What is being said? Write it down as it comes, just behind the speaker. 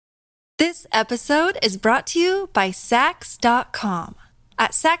This episode is brought to you by Sax.com.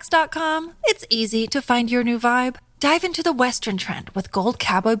 At Sax.com, it's easy to find your new vibe. Dive into the Western trend with gold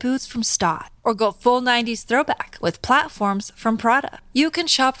cowboy boots from Stott, or go full 90s throwback with platforms from Prada. You can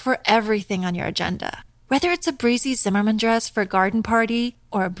shop for everything on your agenda, whether it's a breezy Zimmermann dress for a garden party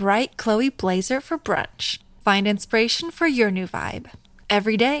or a bright Chloe blazer for brunch. Find inspiration for your new vibe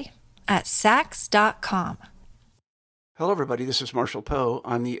every day at Sax.com. Hello, everybody. This is Marshall Poe.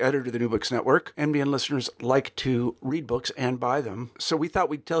 I'm the editor of the New Books Network. NBN listeners like to read books and buy them. So we thought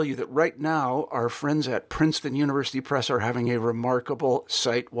we'd tell you that right now, our friends at Princeton University Press are having a remarkable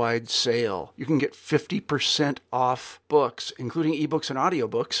site-wide sale. You can get 50% off books, including ebooks and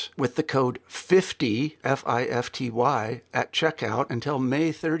audiobooks, with the code 50, F-I-F-T-Y, at checkout until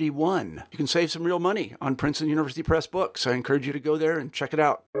May 31. You can save some real money on Princeton University Press books. I encourage you to go there and check it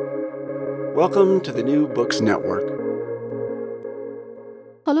out. Welcome to the New Books Network.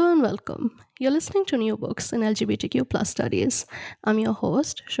 Hello and welcome. You're listening to New Books in LGBTQ plus studies. I'm your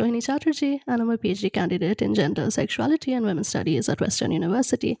host, Shohini Chatterjee, and I'm a PhD candidate in gender, sexuality, and women's studies at Western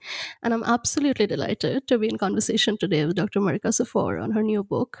University. And I'm absolutely delighted to be in conversation today with Dr. Marika Cifor on her new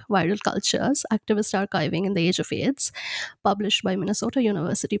book, Viral Cultures, Activist Archiving in the Age of AIDS, published by Minnesota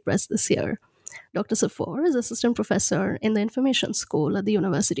University Press this year. Dr. Cifor is assistant professor in the Information School at the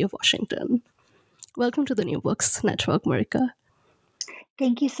University of Washington. Welcome to the New Books Network, Marika.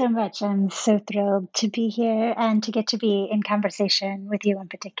 Thank you so much. I'm so thrilled to be here and to get to be in conversation with you in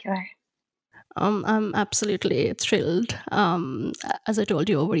particular. I'm absolutely thrilled. As I told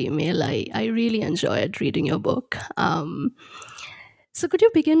you over email, I really enjoyed reading your book. So could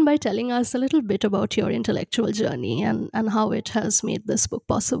you begin by telling us a little bit about your intellectual journey and how it has made this book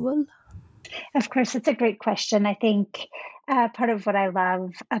possible? Of course, it's a great question. I think part of what I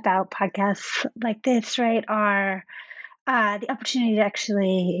love about podcasts like this, right, are the opportunity to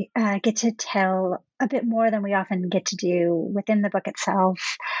actually get to tell a bit more than we often get to do within the book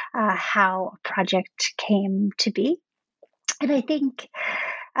itself, how a project came to be. And I think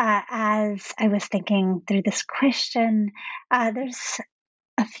as I was thinking through this question, there's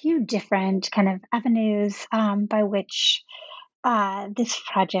a few different kind of avenues by which this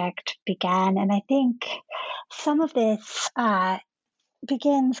project began. And I think some of this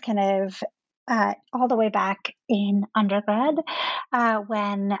begins kind of all the way back in undergrad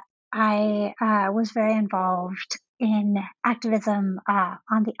when I was very involved in activism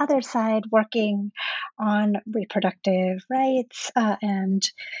on the other side, working on reproductive rights and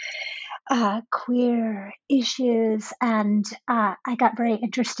queer issues. And I got very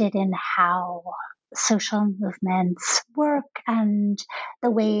interested in how social movements work and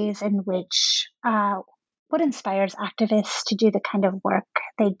the ways in which what inspires activists to do the kind of work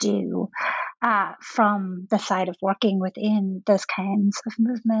they do from the side of working within those kinds of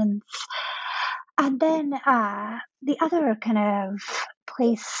movements. And then the other kind of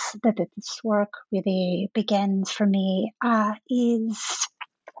place that this work really begins for me is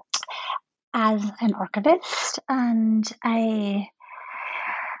as an archivist. And I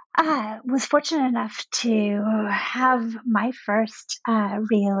was fortunate enough to have my first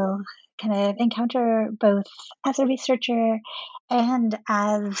real kind of encounter both as a researcher and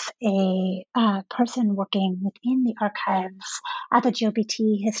as a person working within the archives at the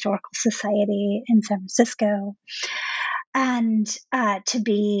GLBT Historical Society in San Francisco, and to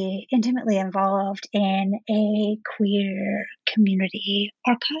be intimately involved in a queer community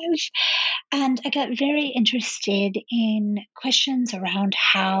archive. And I got very interested in questions around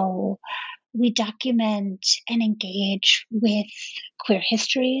how we document and engage with queer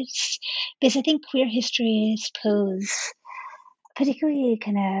histories, because I think queer histories pose particularly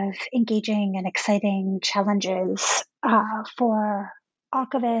kind of engaging and exciting challenges for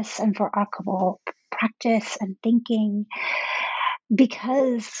archivists and for archival practice and thinking,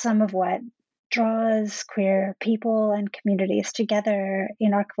 because some of what draws queer people and communities together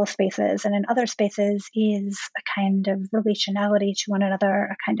in archival spaces and in other spaces is a kind of relationality to one another,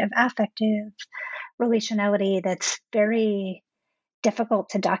 a kind of affective relationality that's very difficult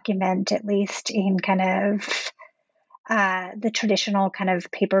to document, at least in kind of the traditional kind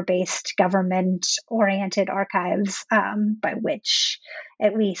of paper-based government-oriented archives by which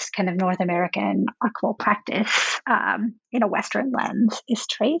at least kind of North American archival practice in a Western lens is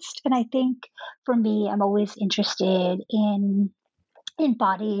traced. And I think for me, I'm always interested in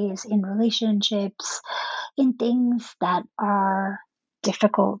bodies, in relationships, in things that are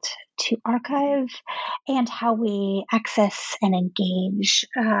difficult to archive, and how we access and engage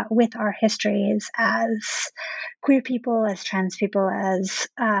with our histories as queer people, as trans people, as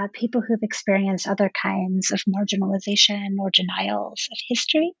people who've experienced other kinds of marginalization or denials of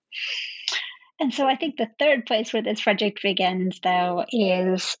history. And so I think the third place where this project begins, though,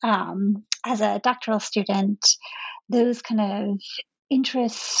 is as a doctoral student, those kind of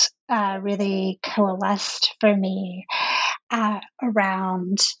interests really coalesced for me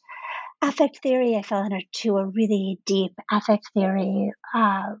around affect theory. I fell into a really deep affect theory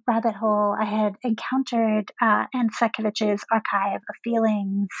rabbit hole. I had encountered Anne Sekovich's Archive of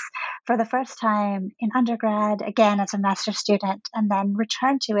Feelings for the first time in undergrad, again as a master's student, and then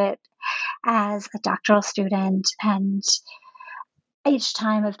returned to it as a doctoral student. And each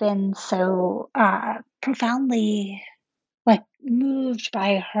time I've been so profoundly moved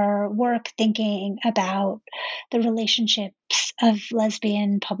by her work, thinking about the relationships of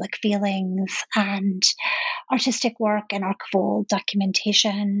lesbian public feelings and artistic work and archival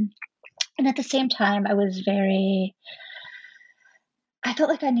documentation. And at the same time, I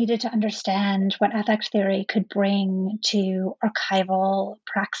felt like I needed to understand what affect theory could bring to archival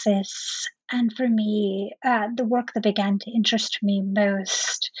praxis. And for me, the work that began to interest me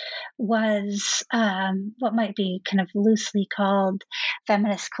most was what might be kind of loosely called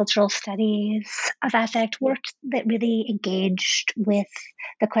feminist cultural studies of affect, work that really engaged with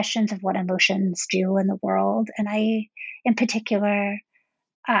the questions of what emotions do in the world. And I, in particular,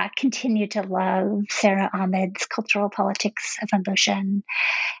 continue to love Sarah Ahmed's Cultural Politics of Emotion.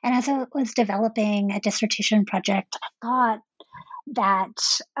 And as I was developing a dissertation project, I thought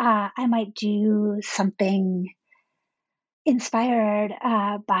that I might do something inspired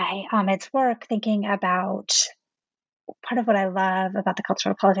by Ahmed's work, thinking about part of what I love about the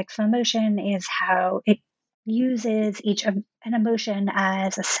Cultural Politics of Emotion is how it uses an emotion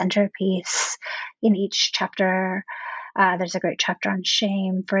as a centerpiece in each chapter. There's a great chapter on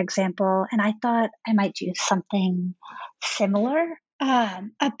shame, for example, and I thought I might do something similar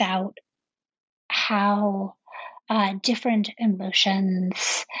about how different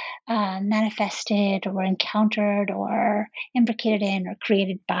emotions manifested or encountered or imbricated in or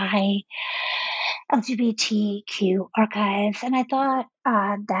created by LGBTQ archives. And I thought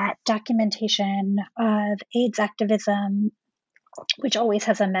that documentation of AIDS activism, which always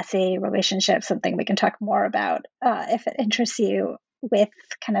has a messy relationship, something we can talk more about if it interests you, with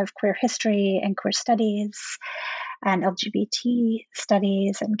kind of queer history and queer studies and LGBT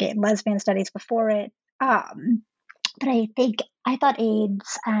studies and gay and lesbian studies before it. But I thought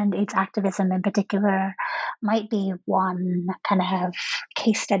AIDS and AIDS activism in particular might be one kind of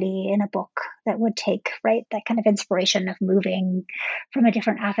case study in a book that would take, right, that kind of inspiration of moving from a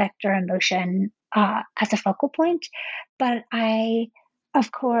different affect or emotion as a focal point. But I,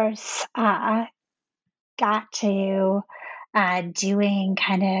 of course, got to doing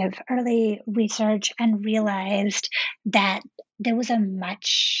kind of early research and realized that there was a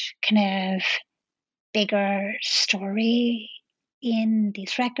much kind of bigger story in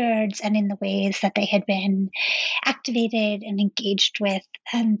these records and in the ways that they had been activated and engaged with,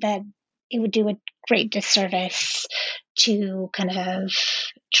 and that it would do a great disservice to kind of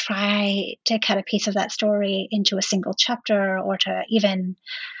try to cut a piece of that story into a single chapter or to even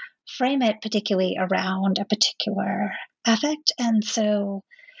frame it particularly around a particular affect. And so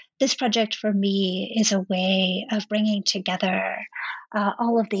this project for me is a way of bringing together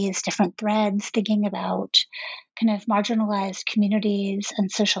all of these different threads, thinking about kind of marginalized communities and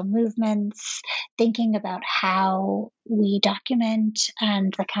social movements, thinking about how we document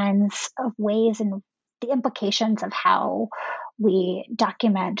and the kinds of ways and the implications of how we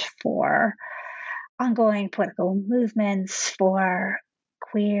document for ongoing political movements, for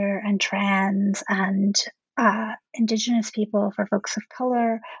queer and trans and Indigenous people, for folks of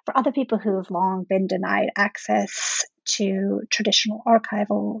color, for other people who have long been denied access to traditional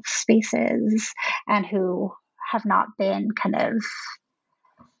archival spaces and who have not been kind of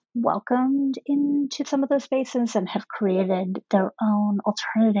welcomed into some of those spaces and have created their own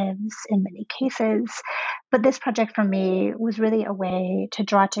alternatives in many cases. But this project for me was really a way to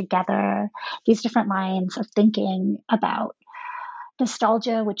draw together these different lines of thinking about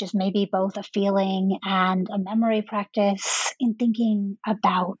nostalgia, which is maybe both a feeling and a memory practice, in thinking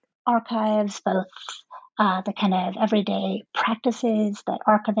about archives, both the kind of everyday practices that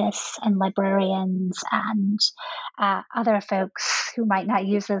archivists and librarians and other folks who might not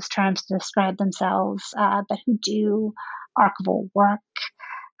use those terms to describe themselves, but who do archival work,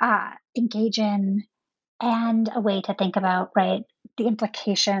 engage in, and a way to think about, right, the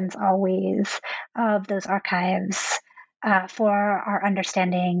implications always of those archives for our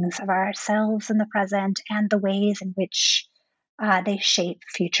understandings of ourselves in the present and the ways in which they shape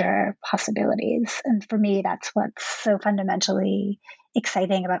future possibilities. And for me, that's what's so fundamentally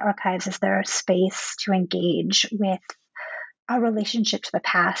exciting about archives, is their space to engage with our relationship to the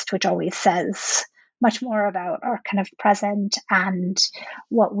past, which always says much more about our kind of present and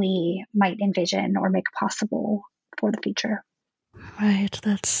what we might envision or make possible for the future. Right,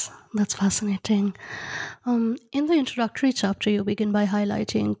 that's fascinating. In the introductory chapter, you begin by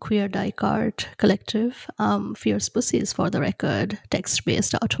highlighting Queer Dyke Art Collective, Fierce Pussies for the Record,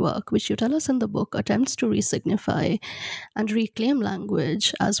 text-based artwork, which you tell us in the book attempts to resignify and reclaim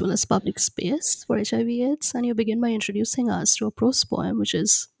language as well as public space for HIV/AIDS. And you begin by introducing us to a prose poem, which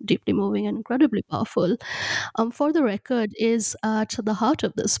is deeply moving and incredibly powerful. For the Record is at the heart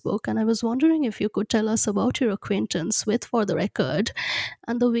of this book, and I was wondering if you could tell us about your acquaintance with For the Record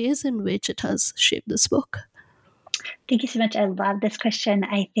and the ways in which it has shaped this book. Thank you so much. I love this question.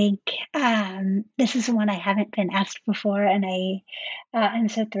 I think this is one I haven't been asked before, and I'm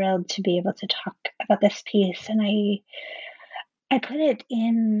so thrilled to be able to talk about this piece. And I put it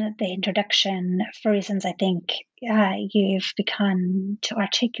in the introduction for reasons I think you've begun to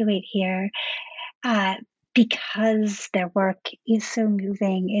articulate here, because their work is so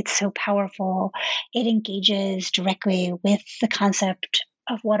moving, it's so powerful, it engages directly with the concept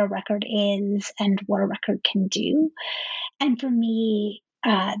of what a record is and what a record can do. And for me,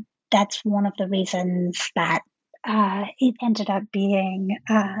 that's one of the reasons that it ended up being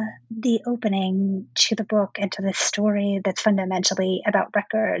the opening to the book and to this story that's fundamentally about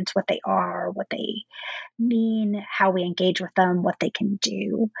records, what they are, what they mean, how we engage with them, what they can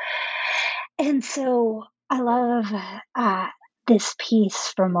do. And so I love this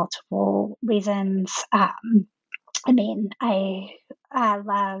piece for multiple reasons. I mean, I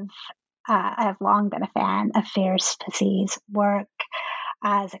love, I have long been a fan of Fierce Pussy's work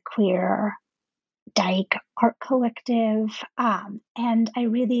as a queer dyke art collective. And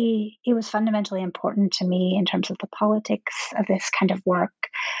it was fundamentally important to me in terms of the politics of this kind of work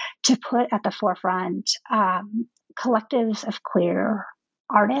to put at the forefront collectives of queer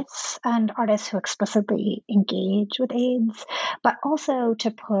artists and artists who explicitly engage with AIDS, but also to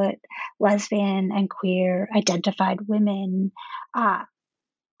put lesbian and queer identified women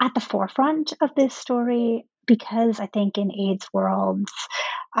at the forefront of this story, because I think in AIDS worlds,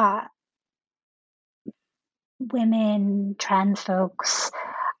 women, trans folks,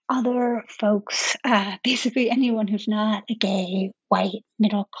 other folks, basically anyone who's not a gay, white,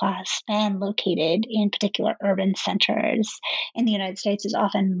 middle class man located in particular urban centers in the United States is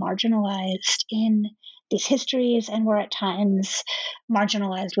often marginalized in these histories, and were at times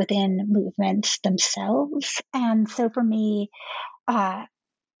marginalized within movements themselves. And so for me,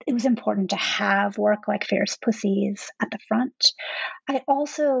 it was important to have work like Fierce Pussies at the front. I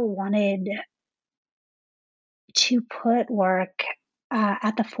also wanted to put work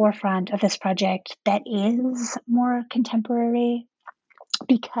at the forefront of this project that is more contemporary,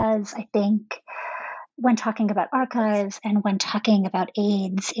 because I think when talking about archives and when talking about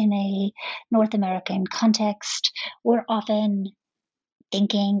AIDS in a North American context, we're often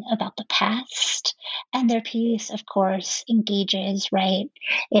thinking about the past. And their piece, of course, engages, right?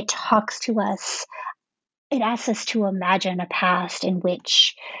 It talks to us, it asks us to imagine a past in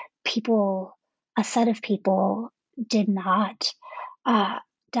which a set of people did not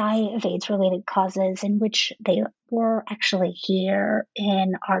die of AIDS-related causes, in which they were actually here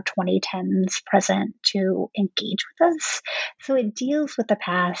in our 2010s present to engage with us. So it deals with the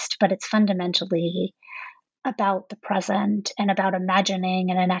past, but it's fundamentally about the present and about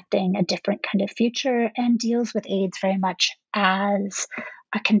imagining and enacting a different kind of future, and deals with AIDS very much as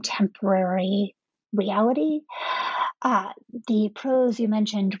a contemporary reality. The prose you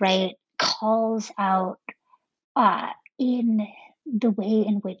mentioned, right, calls out in the way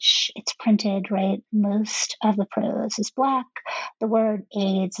in which it's printed, right? Most of the prose is Black. The word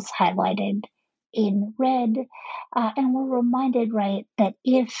AIDS is highlighted in red. And we're reminded, right, that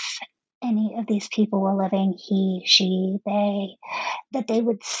if any of these people were living, he, she, they, that they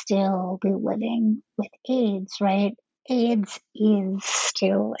would still be living with AIDS, right? AIDS is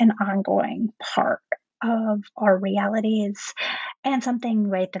still an ongoing part of our realities, and something,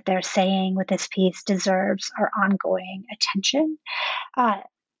 right, that they're saying with this piece deserves our ongoing attention.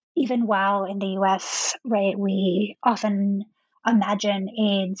 Even while in the US, right, we often imagine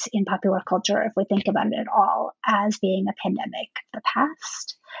AIDS in popular culture, if we think about it at all, as being a pandemic of the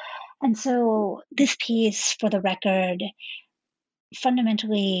past. And so this piece, for the record,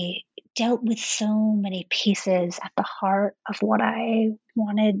 fundamentally dealt with so many pieces at the heart of what I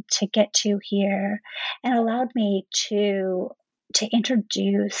wanted to get to here, and allowed me to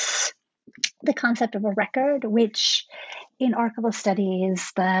introduce the concept of a record, which in archival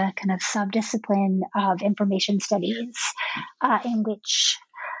studies, the kind of subdiscipline of information studies, in which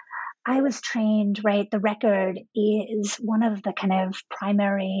I was trained, right? The record is one of the kind of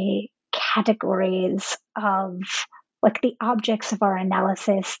primary categories of like the objects of our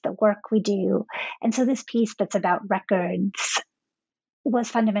analysis, the work we do. And so this piece that's about records was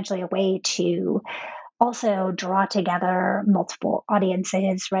fundamentally a way to also draw together multiple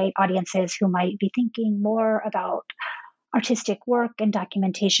audiences, right? Audiences who might be thinking more about artistic work and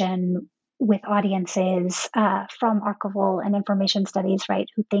documentation with audiences from archival and information studies, right,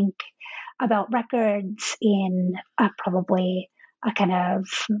 who think about records in probably a kind of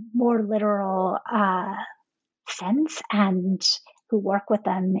more literal sense and who work with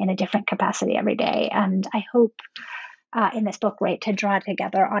them in a different capacity every day. And I hope in this book, right, to draw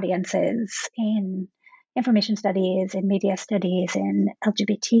together audiences in information studies, in media studies, in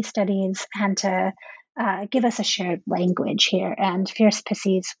LGBT studies, and to give us a shared language here. And Fierce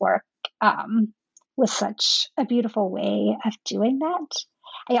Pussy's work was such a beautiful way of doing that.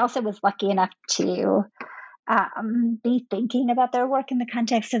 I also was lucky enough to be thinking about their work in the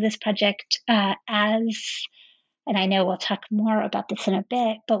context of this project and I know we'll talk more about this in a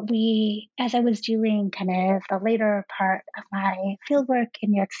bit, but as I was doing kind of the later part of my fieldwork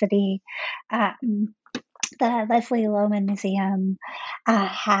in New York City, the Leslie Lohman Museum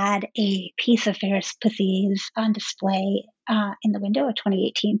had a piece of Ferris Pussy's on display in the window, a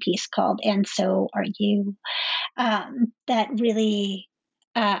 2018 piece called And So Are You, that really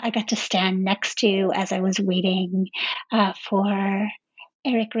I got to stand next to as I was waiting for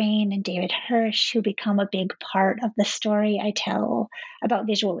Eric Rain and David Hirsch, who become a big part of the story I tell about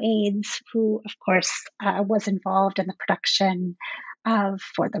visual aids, who, of course, was involved in the production of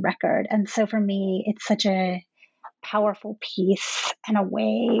For the Record. And so for me, it's such a powerful piece and a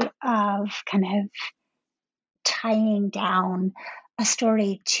way of kind of tying down a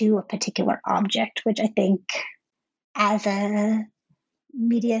story to a particular object, which I think as a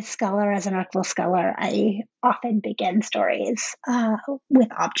media scholar, as an archival scholar, I often begin stories with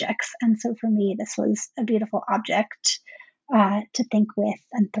objects. And so for me, this was a beautiful object to think with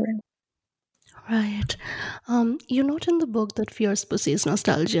and through. Right. You note in the book that Fierce Pussy's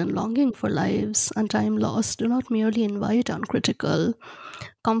nostalgia and longing for lives and time lost do not merely invite uncritical,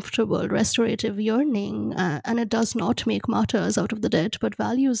 comfortable, restorative yearning, and it does not make martyrs out of the dead, but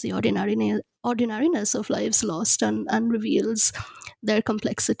values the ordinariness of lives lost and reveals their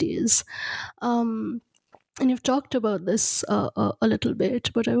complexities. And you've talked about this a little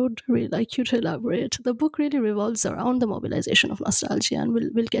bit, but I would really like you to elaborate. The book really revolves around the mobilization of nostalgia, and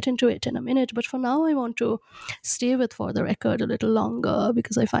we'll get into it in a minute. But for now, I want to stay with For the Record a little longer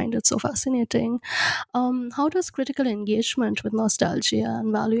because I find it so fascinating. How does critical engagement with nostalgia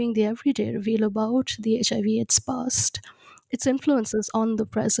and valuing the everyday reveal about the HIV/AIDS past, its influences on the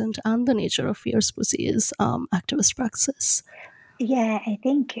present, and the nature of Fierce Pussy's activist praxis? Yeah, I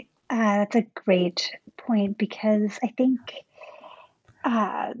think that's a great point because I think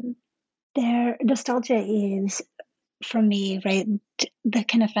their nostalgia is, for me, right, the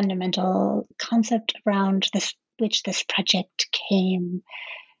kind of fundamental concept around which this project came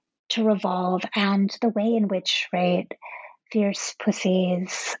to revolve, and the way in which, right, Fierce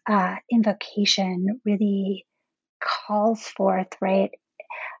Pussy's invocation really calls forth, right,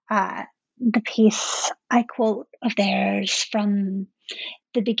 the piece I quote of theirs from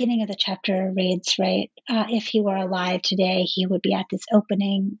the beginning of the chapter reads, right, if he were alive today, he would be at this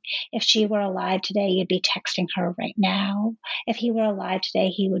opening. If she were alive today, you'd be texting her right now. If he were alive today,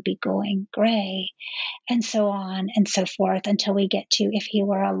 he would be going gray, and so on and so forth until we get to if he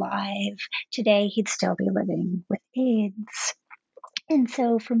were alive today, he'd still be living with AIDS. And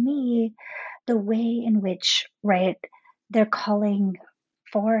so for me, the way in which, right, they're calling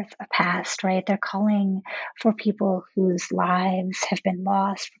forth a past, right? They're calling for people whose lives have been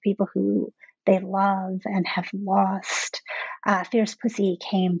lost, for people who they love and have lost. Fierce Pussy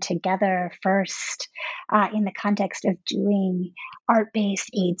came together first in the context of doing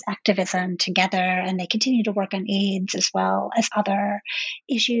art-based AIDS activism together, and they continue to work on AIDS as well as other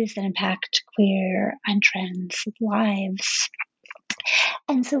issues that impact queer and trans lives.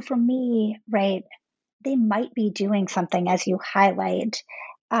 And so for me, right, they might be doing something, as you highlight,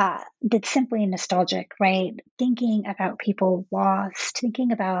 that's simply nostalgic, right? Thinking about people lost,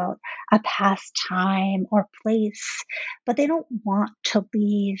 thinking about a past time or place, but they don't want to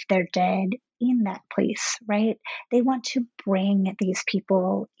leave their dead in that place, right? They want to bring these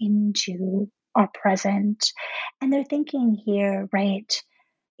people into our present. And they're thinking here, right,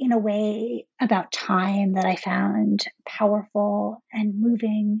 in a way about time that I found powerful and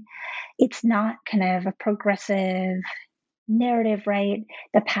moving. It's not kind of a progressive narrative, right?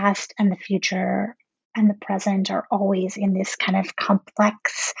 The past and the future and the present are always in this kind of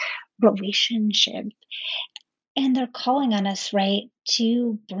complex relationship. And they're calling on us, right,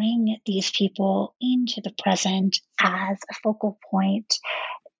 to bring these people into the present as a focal point.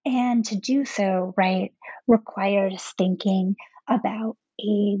 And to do so, right, requires thinking about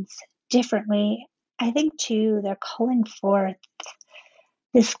AIDS differently. I think, too, they're calling forth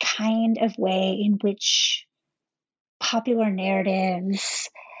this kind of way in which popular narratives,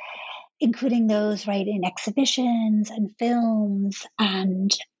 including those, right, in exhibitions and films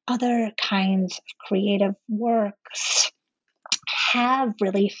and other kinds of creative works, have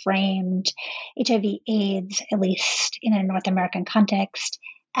really framed HIV/AIDS, at least in a North American context,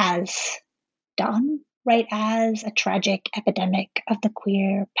 as done, right, as a tragic epidemic of the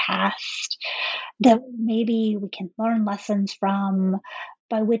queer past that maybe we can learn lessons from,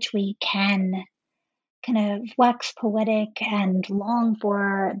 by which we can kind of wax poetic and long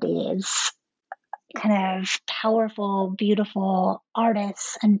for these kind of powerful, beautiful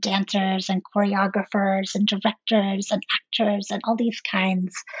artists and dancers and choreographers and directors and actors and all these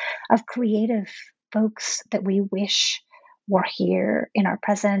kinds of creative folks that we wish were here in our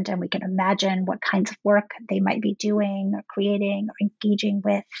present, and we can imagine what kinds of work they might be doing or creating or engaging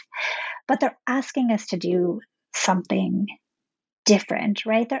with. But they're asking us to do something different,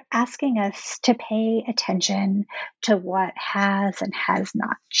 right? They're asking us to pay attention to what has and has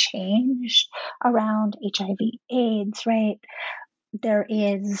not changed around HIV/AIDS, right? There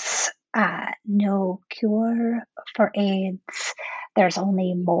is no cure for AIDS. There's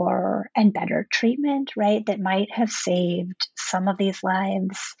only more and better treatment, right? That might have saved some of these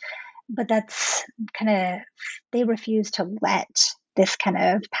lives. But that's kind of, they refuse to let this kind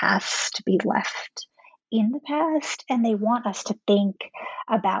of past be left in the past. And they want us to think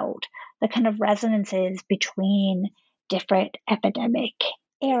about the kind of resonances between different epidemic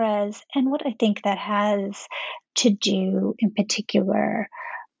eras. And what I think that has to do in particular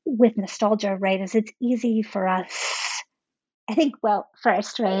with nostalgia, right, is it's easy for us. I think, well,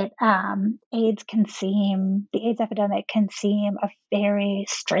 first, right, the AIDS epidemic can seem a very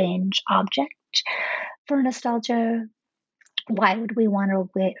strange object for nostalgia. Why would we want to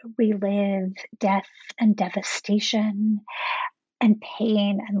relive death and devastation and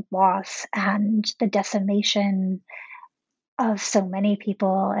pain and loss and the decimation of so many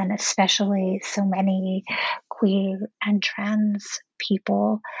people, and especially so many queer and trans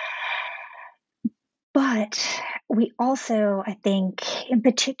people? But we also, I think, in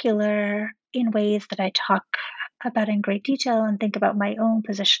particular, in ways that I talk about in great detail and think about my own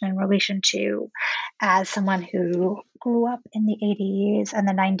position in relation to, as someone who grew up in the 80s and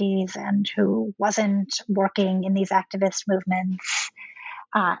the 90s and who wasn't working in these activist movements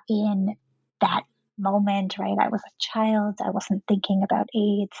in that moment, right? I was a child. I wasn't thinking about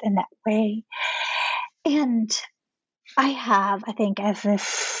AIDS in that way. And I have, I think,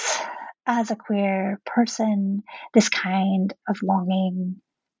 as a queer person, this kind of longing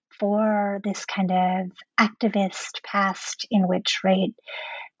for this kind of activist past in which, right,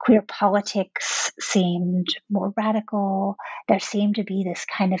 queer politics seemed more radical. There seemed to be this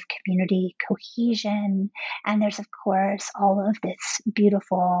kind of community cohesion. And there's, of course, all of this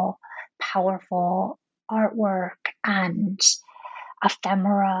beautiful, powerful artwork and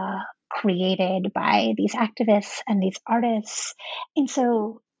ephemera created by these activists and these artists. And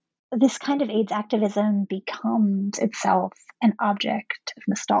so this kind of AIDS activism becomes itself an object of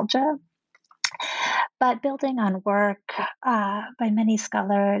nostalgia. But building on work by many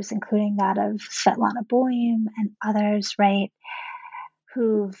scholars, including that of Svetlana Boym and others, right,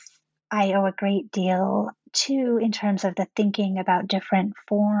 who I owe a great deal to in terms of the thinking about different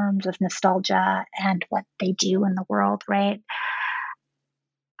forms of nostalgia and what they do in the world, right?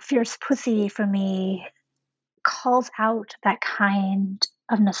 Fierce Pussy, for me, calls out that kind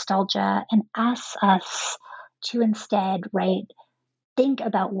of nostalgia and asks us to instead, right, think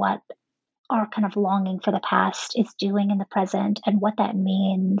about what our kind of longing for the past is doing in the present and what that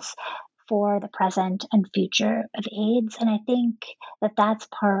means for the present and future of AIDS. And I think that that's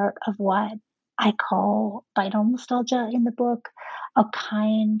part of what I call vital nostalgia in the book, a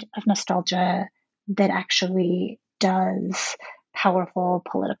kind of nostalgia that actually does powerful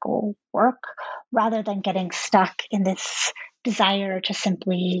political work rather than getting stuck in this desire to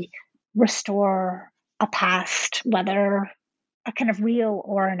simply restore a past, whether a kind of real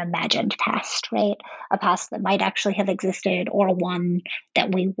or an imagined past, right? A past that might actually have existed or one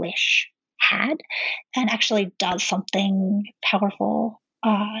that we wish had and actually does something powerful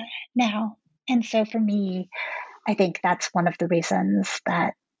now. And so for me, I think that's one of the reasons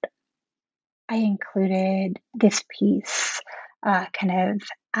that I included this piece kind of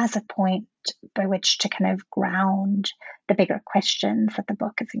as a point by which to kind of ground the bigger questions that the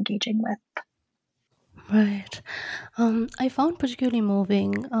book is engaging with. Right. I found particularly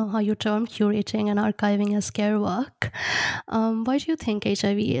moving how you term curating and archiving as care work. Why do you think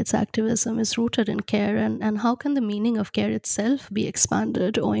HIV/AIDS activism is rooted in care, and how can the meaning of care itself be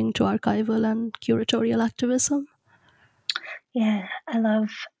expanded owing to archival and curatorial activism? Yeah, I love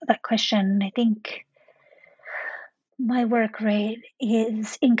that question. I think my work, right,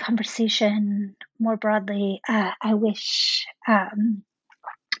 is in conversation more broadly. I wish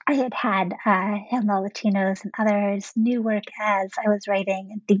I had Hello Latinos and others new work as I was writing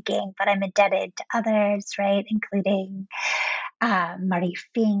and thinking, but I'm indebted to others, right, including Marty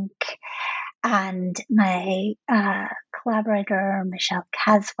Fink and my collaborator, Michelle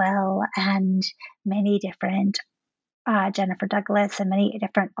Caswell, and many different Jennifer Douglas and many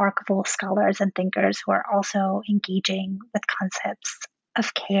different archival scholars and thinkers who are also engaging with concepts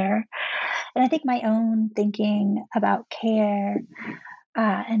of care. And I think my own thinking about care,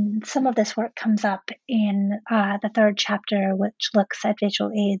 and some of this work comes up in the third chapter, which looks at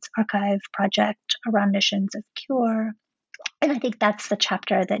Visual AIDS Archive Project around missions of cure. And I think that's the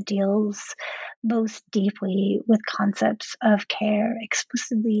chapter that deals most deeply with concepts of care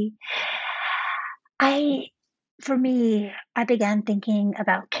explicitly. For me, I began thinking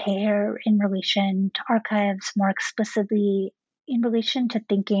about care in relation to archives more explicitly in relation to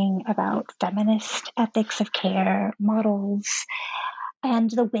thinking about feminist ethics of care models and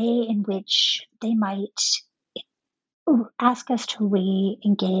the way in which they might ask us to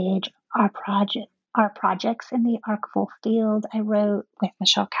re-engage our projects in the archival field. I wrote with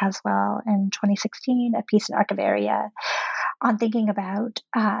Michelle Caswell in 2016 a piece in Archivaria on thinking about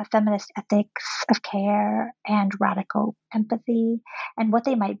feminist ethics of care and radical empathy and what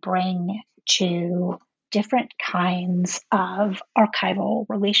they might bring to different kinds of archival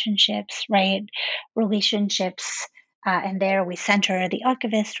relationships, right? Relationships, and there we center the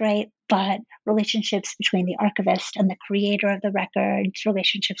archivist, right? But relationships between the archivist and the creator of the records,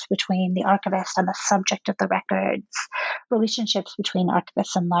 relationships between the archivist and the subject of the records, relationships between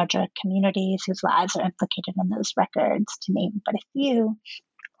archivists and larger communities whose lives are implicated in those records, to name but a few.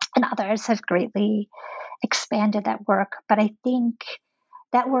 And others have greatly expanded that work. But I think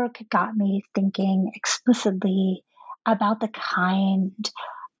that work got me thinking explicitly about the kind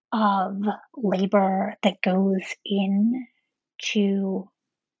of labor that goes into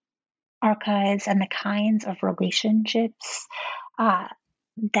archives and the kinds of relationships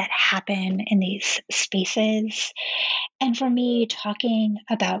that happen in these spaces. And for me, talking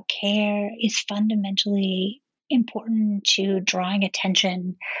about care is fundamentally important to drawing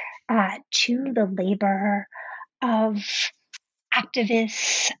attention to the labor of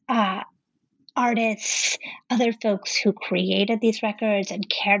activists, artists, other folks who created these records and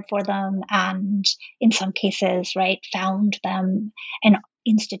cared for them, and in some cases, right, found them an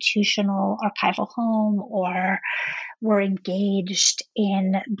institutional archival home or were engaged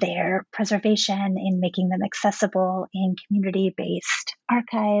in their preservation, in making them accessible in community-based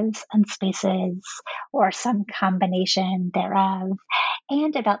archives and spaces, or some combination thereof,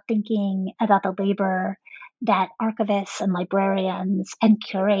 and about thinking about the labor that archivists and librarians and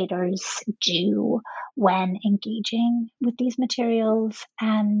curators do when engaging with these materials.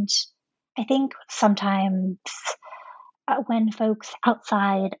 And I think sometimes when folks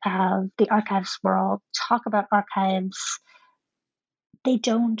outside of the archives world talk about archives, they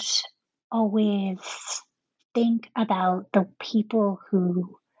don't always think about the people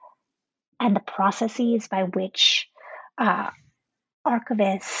who and the processes by which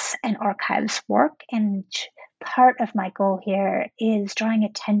archivists and archives work. And part of my goal here is drawing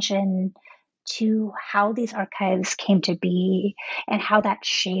attention to how these archives came to be and how that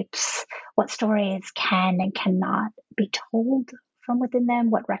shapes what stories can and cannot be told from within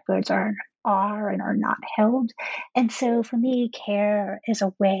them, what records are and are not held. And so for me, care is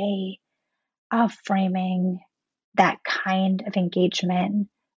a way of framing that kind of engagement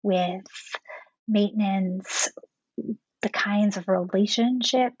with maintenance, the kinds of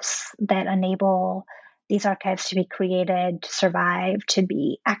relationships that enable these archives to be created, to survive, to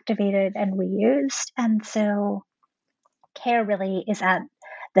be activated and reused. And so care really is at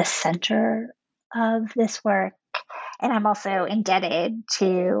the center of this work. And I'm also indebted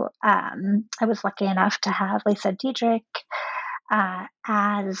to, I was lucky enough to have Lisa Diedrich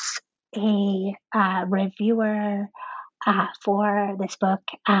as a reviewer for this book.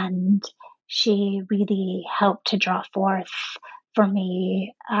 And she really helped to draw forth for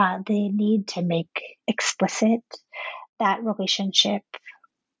me the need to make explicit that relationship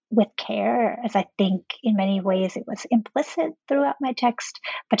with care, as I think in many ways it was implicit throughout my text,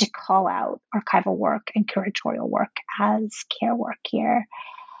 but to call out archival work and curatorial work as care work here.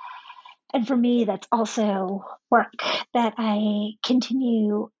 And for me, that's also work that I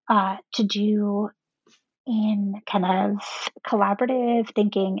continue to do in kind of collaborative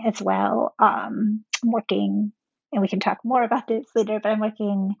thinking as well. I'm working, and we can talk more about this later, but I'm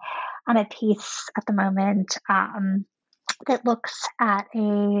working on a piece at the moment that looks at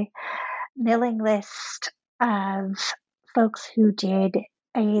a mailing list of folks who did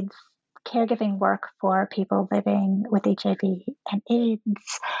AIDS caregiving work for people living with HIV and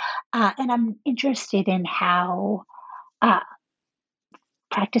AIDS. And I'm interested in how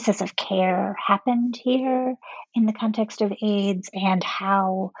practices of care happened here in the context of AIDS and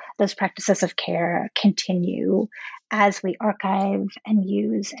how those practices of care continue as we archive and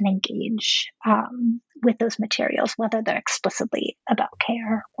use and engage with those materials, whether they're explicitly about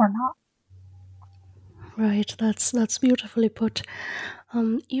care or not. Right, that's beautifully put.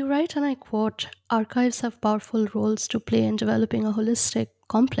 You write, and I quote, archives have powerful roles to play in developing a holistic,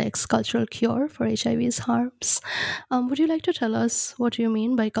 complex cultural cure for HIV's harms. Would you like to tell us what you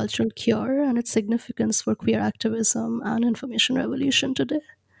mean by cultural cure and its significance for queer activism and information revolution today?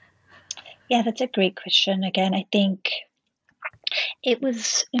 Yeah, that's a great question. Again, I think it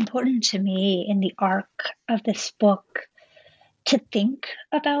was important to me in the arc of this book to think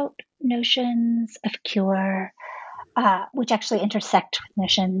about notions of cure, which actually intersect with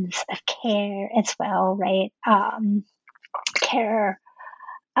notions of care as well, right? Care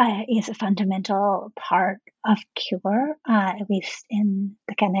is a fundamental part of cure, at least in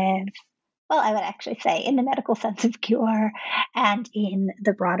the kind of, well, I would actually say in the medical sense of cure and in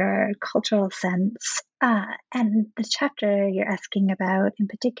the broader cultural sense. And the chapter you're asking about in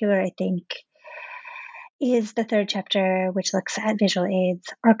particular, I think, is the third chapter, which looks at Visual AIDS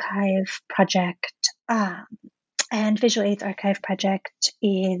Archive Project. And Visual AIDS Archive Project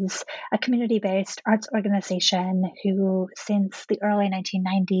is a community-based arts organization who, since the early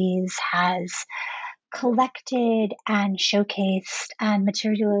 1990s, has collected and showcased and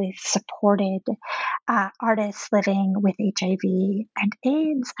materially supported artists living with HIV and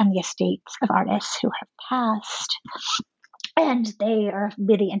AIDS and the estates of artists who have passed. And they are a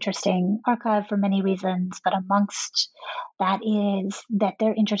really interesting archive for many reasons, but amongst that is that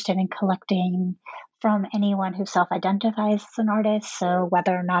they're interested in collecting from anyone who self-identifies as an artist. So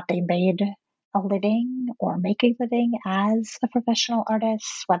whether or not they made a living or make a living as a professional artist,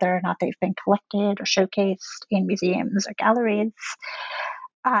 whether or not they've been collected or showcased in museums or galleries,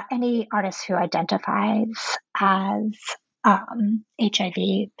 any artist who identifies as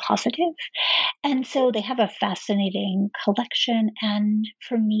HIV positive. And so they have a fascinating collection. And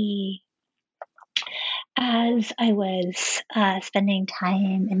for me, as I was spending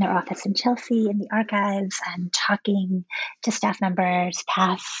time in their office in Chelsea in the archives and talking to staff members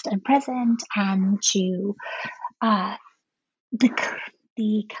past and present and to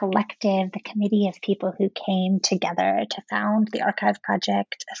the collective, the committee of people who came together to found the archive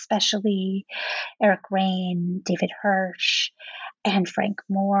project, especially Eric Rain, David Hirsch, and Frank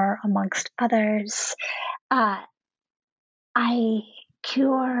Moore, amongst others,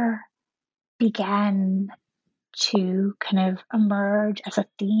 Cure began to kind of emerge as a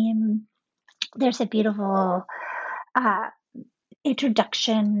theme. There's a beautiful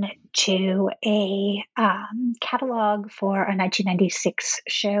introduction to a catalog for a 1996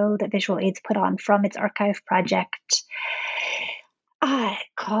 show that Visual AIDS put on from its archive project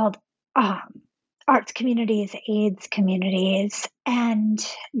called Arts Communities, AIDS Communities. And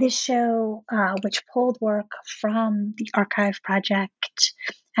this show, which pulled work from the archive project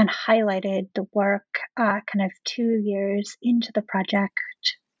and highlighted the work kind of 2 years into the project,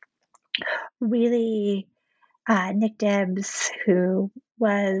 really Nick Debs, who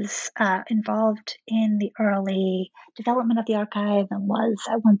was involved in the early development of the archive and was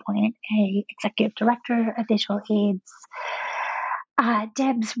at one point a executive director of Visual AIDS,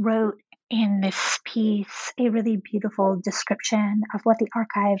 Debs wrote in this piece a really beautiful description of what the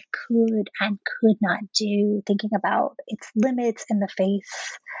archive could and could not do, thinking about its limits in the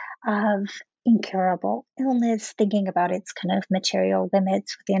face of incurable illness, thinking about its kind of material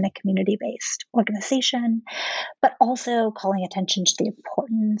limits within a community-based organization, but also calling attention to the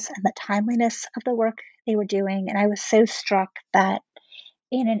importance and the timeliness of the work they were doing. And I was so struck that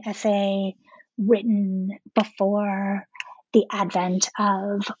in an essay written before the advent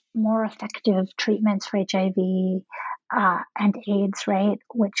of more effective treatments for HIV and AIDS, right,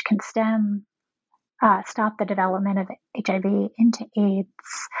 which can stop the development of HIV into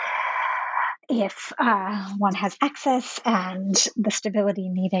AIDS, if one has access and the stability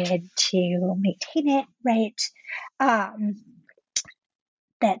needed to maintain it, right?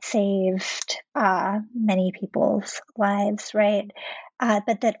 That saved many people's lives, right?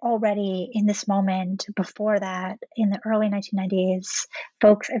 But that already in this moment, before that, in the early 1990s,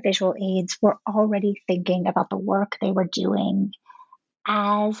 folks at Visual Aids were already thinking about the work they were doing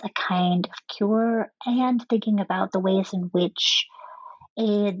as a kind of cure and thinking about the ways in which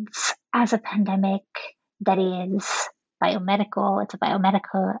AIDS as a pandemic that is biomedical, it's a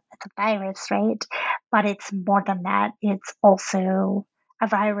virus, right? But it's more than that. It's also a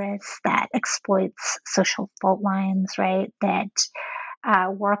virus that exploits social fault lines, right? That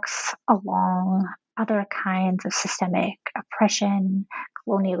works along other kinds of systemic oppression,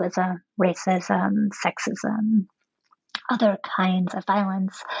 colonialism, racism, sexism, other kinds of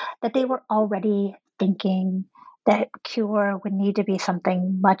violence, that they were already thinking that cure would need to be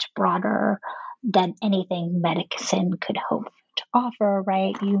something much broader than anything medicine could hope to offer,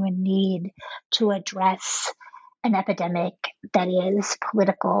 right? You would need to address an epidemic that is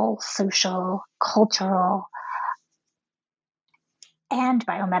political, social, cultural, and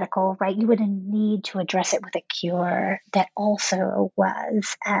biomedical, right? You would need to address it with a cure that also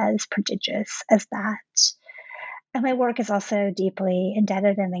was as prodigious as that. And my work is also deeply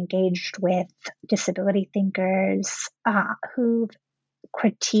indebted and engaged with disability thinkers who've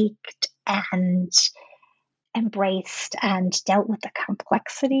critiqued and embraced and dealt with the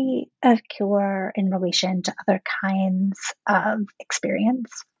complexity of cure in relation to other kinds of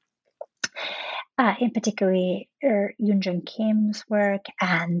experience. In particular, Yoon Kim's work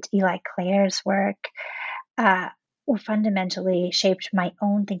and Eli Clare's work were fundamentally shaped my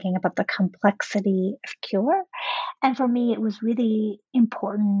own thinking about the complexity of cure. And for me, it was really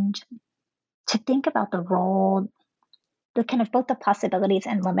important to think about the role, the kind of both the possibilities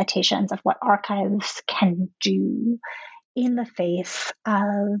and limitations of what archives can do in the face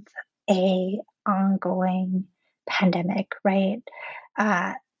of a ongoing pandemic, right?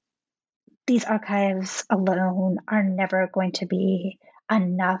 These archives alone are never going to be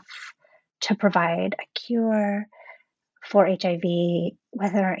enough to provide a cure for HIV,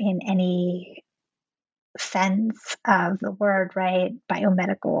 whether in any sense of the word, right?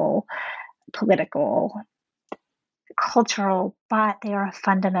 Biomedical, political, cultural, but they are a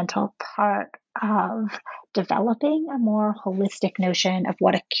fundamental part of developing a more holistic notion of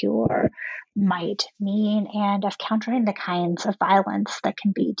what a cure might mean and of countering the kinds of violence that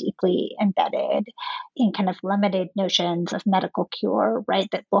can be deeply embedded in kind of limited notions of medical cure, right?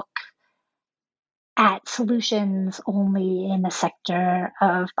 That look at solutions only in the sector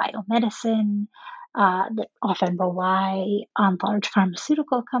of biomedicine, that often rely on large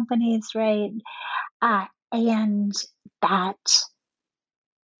pharmaceutical companies, right? And that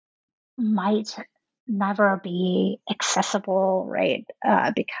might never be accessible, right?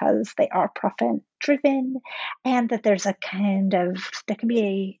 Because they are profit driven, and that there's a kind of, there can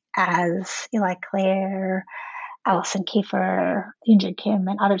be, as Eli Clare, Alison Cifor, Yoon Kim,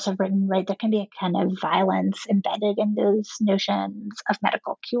 and others have written, right, there can be a kind of violence embedded in those notions of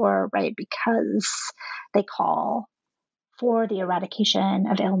medical cure, right, because they call for the eradication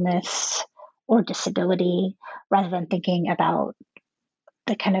of illness or disability rather than thinking about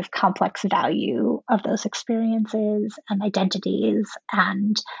the kind of complex value of those experiences and identities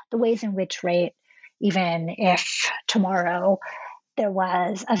and the ways in which, right, even if tomorrow there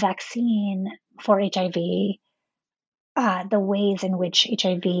was a vaccine for HIV, the ways in which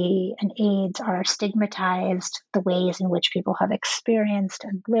HIV and AIDS are stigmatized, the ways in which people have experienced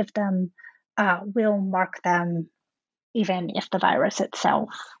and lived them, will mark them, even if the virus itself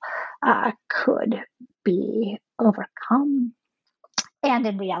could be overcome. And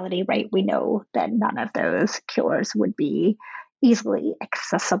in reality, right, we know that none of those cures would be easily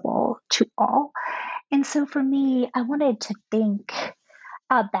accessible to all. And so for me, I wanted to think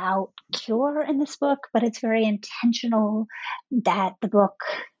about cure in this book, but it's very intentional that the book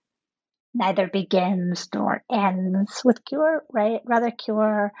neither begins nor ends with cure, right? Rather,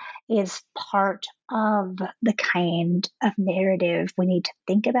 cure is part of the kind of narrative we need to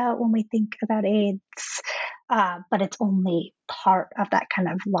think about when we think about AIDS, but it's only part of that kind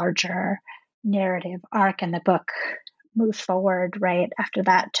of larger narrative arc. And the book moves forward right after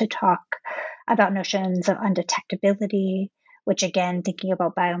that to talk about notions of undetectability, which again, thinking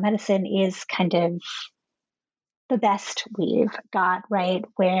about biomedicine is kind of the best we've got, right?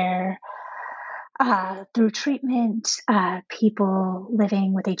 Where through treatment, people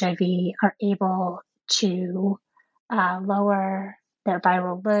living with HIV are able to lower their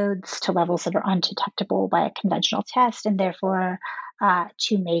viral loads to levels that are undetectable by a conventional test, and therefore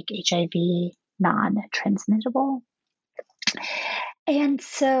to make HIV non-transmittable. And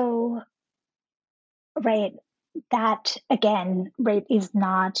so, right, that again, right, is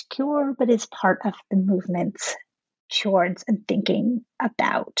not cure, but is part of the movements towards and thinking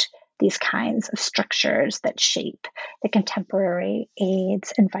about these kinds of structures that shape the contemporary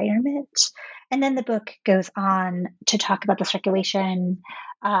AIDS environment. And then the book goes on to talk about the circulation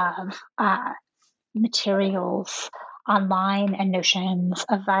of materials online and notions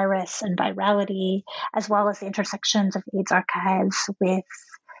of virus and virality, as well as the intersections of AIDS archives with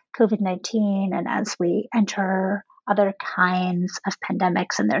COVID-19, and as we enter other kinds of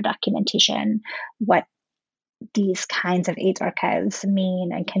pandemics and their documentation, what these kinds of AIDS archives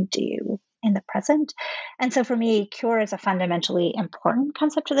mean and can do in the present. And so for me, cure is a fundamentally important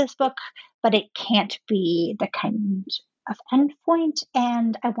concept to this book, but it can't be the kind of endpoint.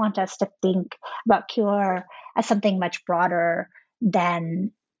 And I want us to think about cure as something much broader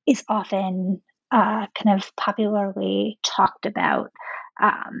than is often kind of popularly talked about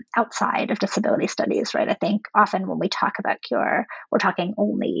outside of disability studies, right? I think often when we talk about cure, we're talking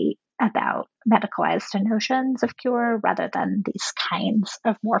only about medicalized notions of cure rather than these kinds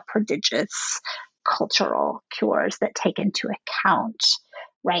of more prodigious cultural cures that take into account,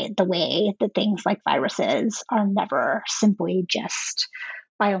 right, the way that things like viruses are never simply just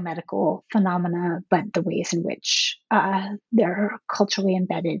biomedical phenomena, but the ways in which they're culturally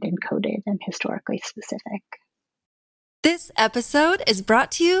embedded, encoded, and historically specific. This episode is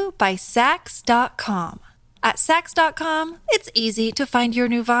brought to you by Sax.com. At Sax.com, it's easy to find your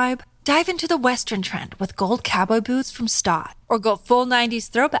new vibe. Dive into the Western trend with gold cowboy boots from Stott, or go full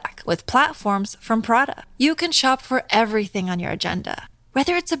 90s throwback with platforms from Prada. You can shop for everything on your agenda,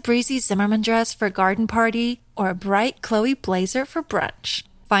 whether it's a breezy Zimmermann dress for a garden party or a bright Chloe blazer for brunch.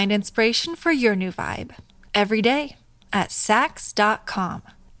 Find inspiration for your new vibe every day at Sax.com.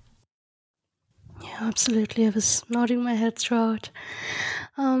 Yeah, absolutely. I was nodding my head throughout.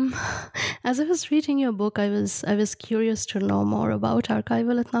 As I was reading your book, I was curious to know more about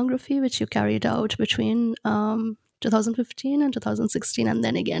archival ethnography, which you carried out between 2015 and 2016, and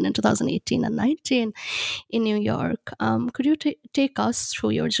then again in 2018 and 19 in New York. Could you take us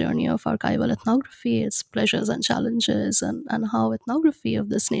through your journey of archival ethnography, its pleasures and challenges, and how ethnography of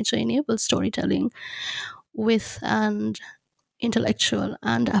this nature enables storytelling with an intellectual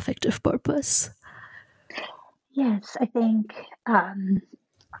and affective purpose? Yes, I think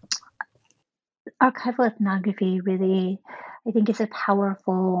archival ethnography really, I think, is a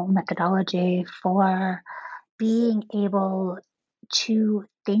powerful methodology for being able to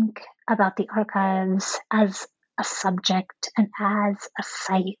think about the archives as a subject and as a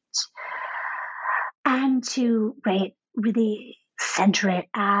site, and to really center it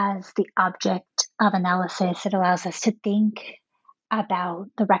as the object of analysis. It allows us to think about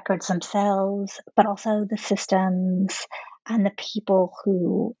the records themselves, but also the systems and the people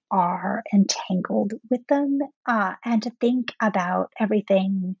who are entangled with them, and to think about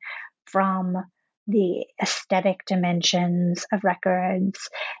everything from the aesthetic dimensions of records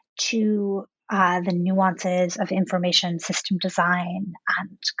to the nuances of information system design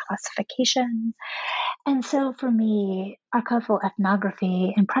and classification. And so for me, archival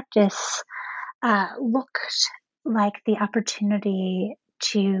ethnography in practice looked like the opportunity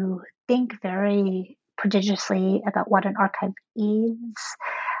to think very prodigiously about what an archive is.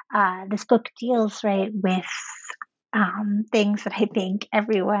 This book deals with things that I think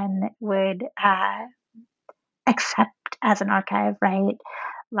everyone would accept as an archive, right?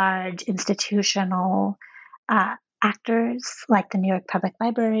 Large institutional actors like the New York Public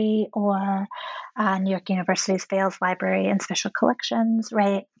Library or New York University's Fales Library and Special Collections,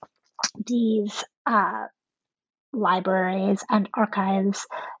 right? These libraries and archives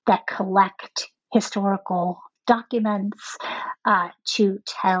that collect historical documents to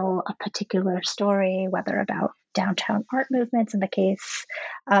tell a particular story, whether about downtown art movements in the case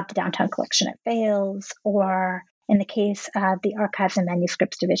of the downtown collection at Fales, or in the case of the Archives and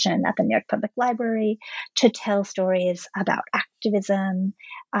Manuscripts Division at the New York Public Library, to tell stories about activism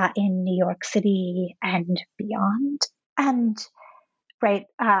in New York City and beyond. And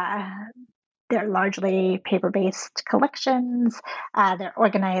they're largely paper-based collections. They're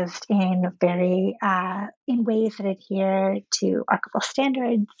organized in ways that adhere to archival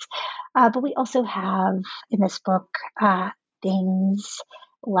standards. But we also have in this book things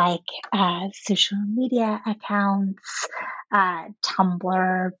like social media accounts,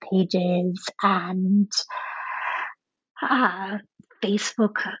 Tumblr pages, and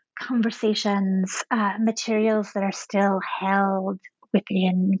Facebook conversations, materials that are still held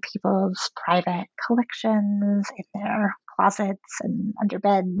within people's private collections, in their closets and under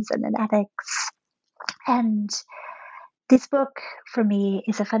beds and in attics. And this book, for me,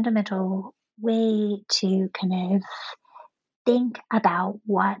 is a fundamental way to kind of think about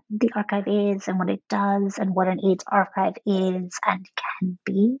what the archive is and what it does and what an AIDS archive is and can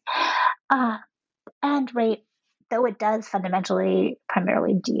be. And right, though it does fundamentally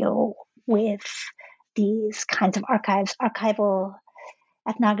primarily deal with these kinds of archives, archival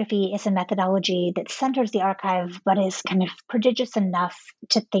ethnography is a methodology that centers the archive, but is kind of prodigious enough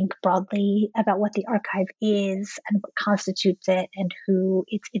to think broadly about what the archive is and what constitutes it and who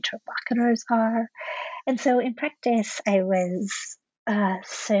its interlocutors are. And so in practice, I was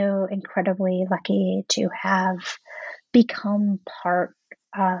so incredibly lucky to have become part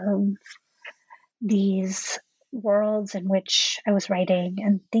of these worlds in which I was writing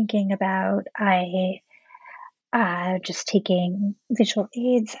and thinking about. Just taking visual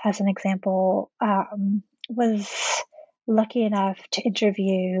aids as an example, was lucky enough to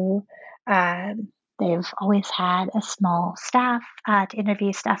interview. They've always had a small staff to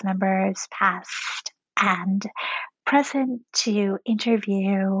interview staff members, past and present, to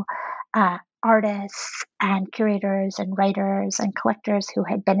interview artists and curators and writers and collectors who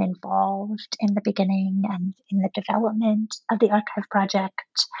had been involved in the beginning and in the development of the archive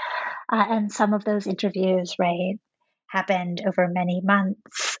project. And some of those interviews, right, happened over many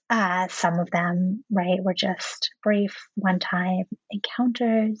months. Some of them, right, were just brief one-time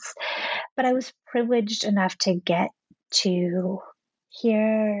encounters. But I was privileged enough to get to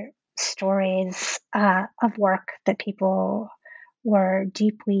hear stories of work that people were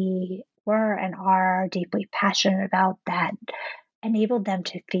and are deeply passionate about, that enabled them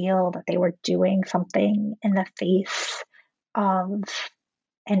to feel that they were doing something in the face of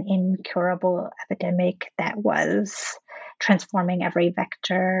an incurable epidemic that was transforming every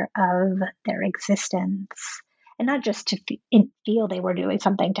vector of their existence. And not just to feel they were doing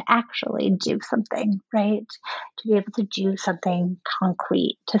something, to actually do something, right? To be able to do something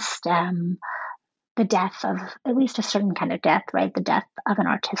concrete to stem the death of at least a certain kind of death, right? The death of an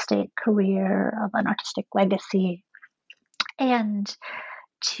artistic career, of an artistic legacy. And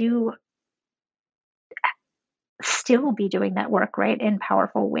to still be doing that work, right, in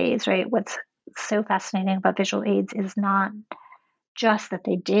powerful ways, right? What's so fascinating about visual aids is not just that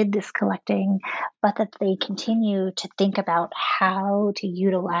they did this collecting, but that they continue to think about how to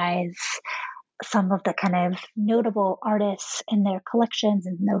utilize some of the kind of notable artists in their collections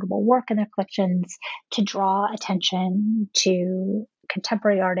and notable work in their collections to draw attention to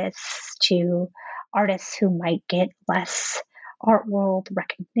contemporary artists, to artists who might get less art world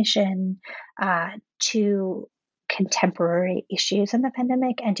recognition, to contemporary issues in the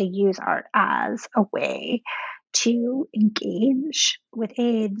pandemic, and to use art as a way to engage with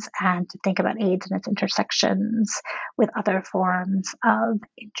AIDS and to think about AIDS and its intersections with other forms of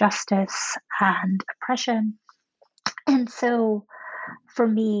injustice and oppression. And so for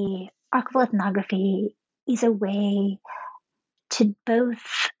me, archival ethnography is a way to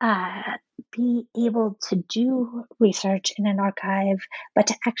both be able to do research in an archive, but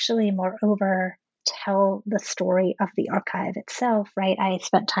to actually, moreover, tell the story of the archive itself, right? I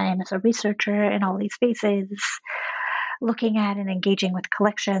spent time as a researcher in all these spaces, looking at and engaging with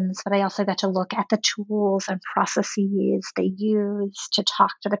collections, but I also got to look at the tools and processes they use to talk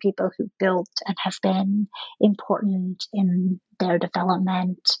to the people who built and have been important in their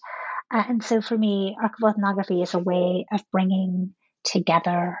development. And so for me, archival ethnography is a way of bringing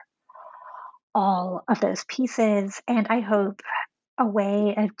together all of those pieces, and I hope a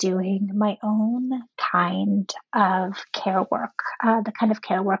way of doing my own kind of care work, the kind of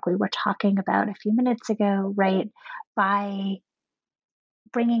care work we were talking about a few minutes ago, right? By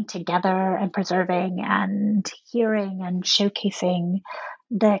bringing together and preserving and hearing and showcasing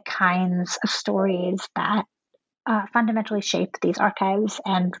the kinds of stories that fundamentally shape these archives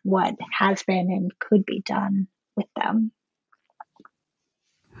and what has been and could be done with them.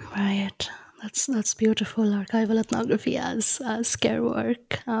 Right. That's beautiful. Archival ethnography as care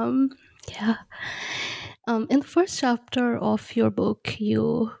work. Yeah. In the first chapter of your book,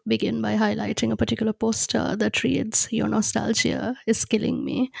 you begin by highlighting a particular poster that reads, "Your nostalgia is killing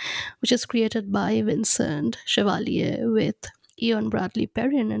me," which is created by Vincent Chevalier with Ian Bradley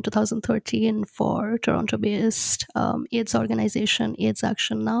Perrin in 2013 for Toronto-based AIDS organization AIDS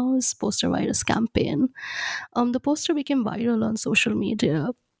Action Now's Poster Virus campaign. The poster became viral on social media,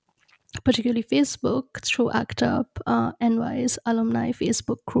 particularly Facebook, through ACT UP, NY's alumni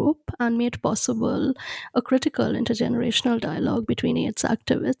Facebook group, and made possible a critical intergenerational dialogue between AIDS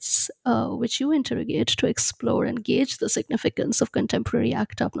activists, which you interrogate to explore and gauge the significance of contemporary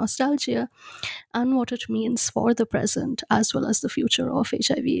ACT UP nostalgia and what it means for the present as well as the future of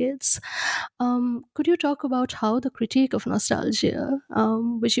HIV/AIDS. Could you talk about how the critique of nostalgia,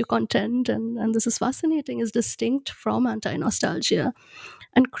 which you contend, and this is fascinating, is distinct from anti nostalgia?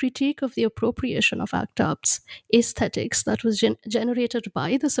 And critique of the appropriation of ACT UP's aesthetics that was generated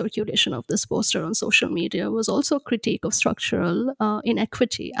by the circulation of this poster on social media was also a critique of structural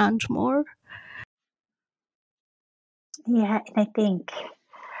inequity and more. Yeah, and I think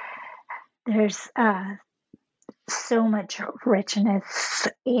there's so much richness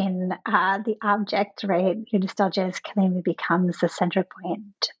in the object, right? Your nostalgia is claim becomes the center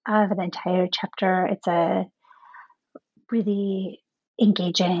point of an entire chapter. It's a really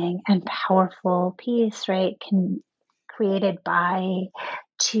engaging and powerful piece, right? Created by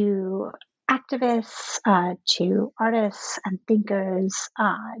two activists, to artists and thinkers,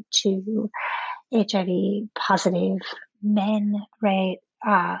 to HIV positive men, right?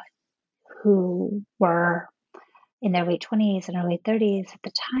 Who were in their late 20s and early 30s at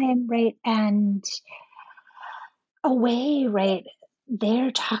the time, right? And a way, right, they're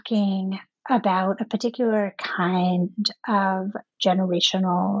talking about a particular kind of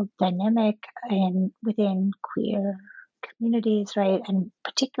generational dynamic within queer communities, right? And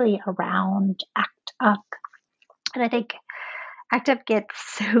particularly around ACT UP. And I think ACT UP gets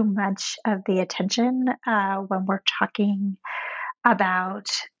so much of the attention when we're talking about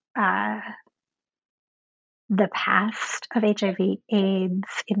uh, the past of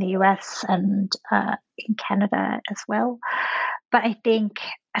HIV/AIDS in the US and in Canada as well. But I think,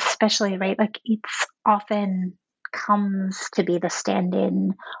 especially, right, like it's often comes to be the stand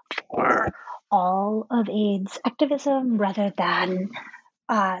in for all of AIDS activism rather than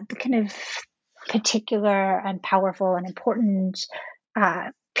the kind of particular and powerful and important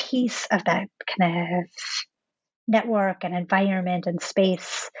piece of that kind of network and environment and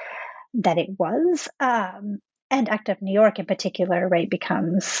space that it was. And ACT UP New York in particular, right,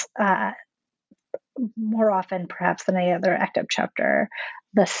 becomes more often perhaps than any other ACT UP chapter,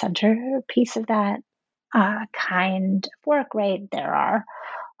 the centerpiece of that kind of work, right? There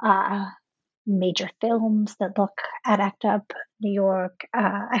are major films that look at ACT UP New York.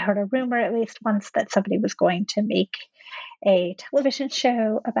 I heard a rumor at least once that somebody was going to make a television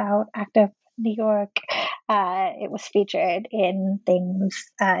show about ACT UP New York. It was featured in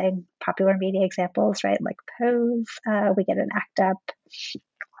things, in popular media examples, right? Like Pose. We get an ACT UP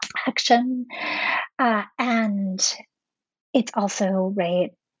action. And it's also,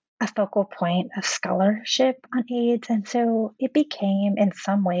 right, a focal point of scholarship on AIDS. And so it became, in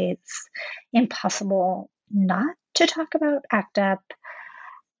some ways, impossible not to talk about ACT UP.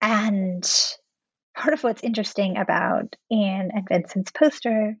 And part of what's interesting about Ian and Vincent's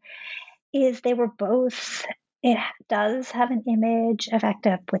poster is they were both, it does have an image of ACT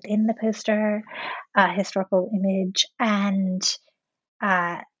UP within the poster, a historical image, and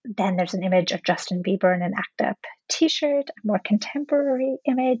then there's an image of Justin Bieber in an ACT UP t-shirt, a more contemporary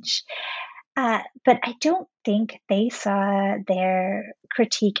image. But I don't think they saw their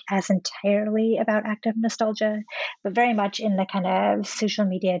critique as entirely about ACT UP nostalgia, but very much in the kind of social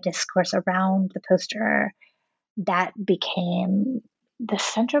media discourse around the poster that became the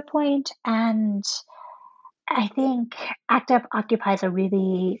center point. And I think ACT UP occupies a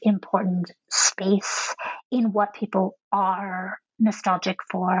really important space in what people are nostalgic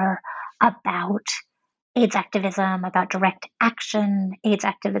for about AIDS activism, about direct action, AIDS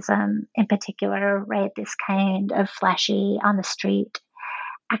activism in particular, right? This kind of flashy on the street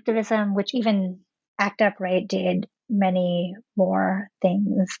activism, which even ACT UP, right, did many more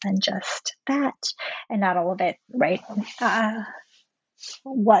things than just that. And not all of it, right,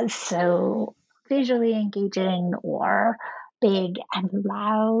 was so visually engaging or big and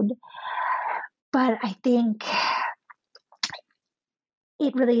loud. But I think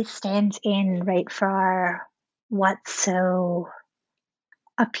it really stands in, right, for what's so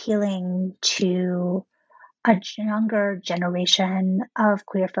appealing to a younger generation of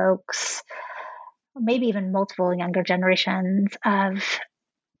queer folks, maybe even multiple younger generations of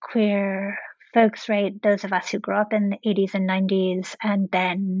queer folks, right? Those of us who grew up in the 80s and 90s, and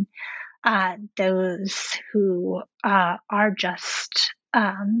then those who are just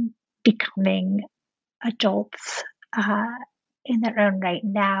becoming adults in their own right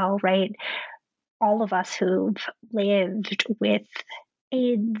now, right? All of us who've lived with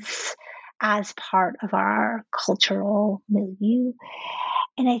AIDS as part of our cultural milieu.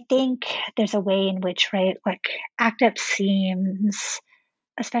 And I think there's a way in which, right, like ACT UP seems,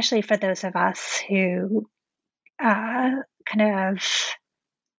 especially for those of us who kind of,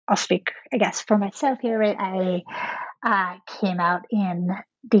 I'll speak, I guess, for myself here, right? I came out in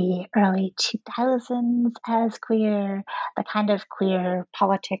the early 2000s as queer. The kind of queer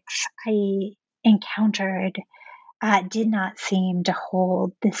politics I encountered did not seem to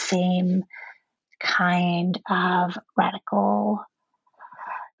hold the same kind of radical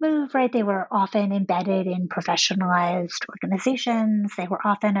move, right? They were often embedded in professionalized organizations. They were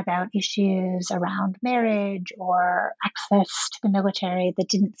often about issues around marriage or access to the military that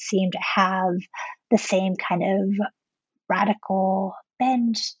didn't seem to have the same kind of radical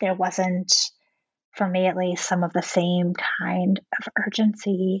bend. There wasn't, for me at least, some of the same kind of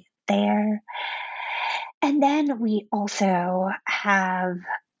urgency there. And then we also have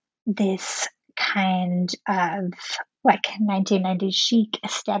this kind of like 1990s chic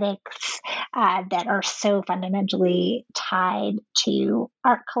aesthetics that are so fundamentally tied to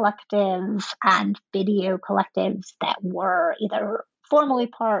art collectives and video collectives that were either formally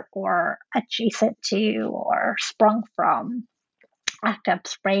part or adjacent to or sprung from ACT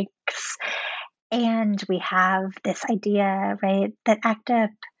UP's breaks. And we have this idea, right, that ACT UP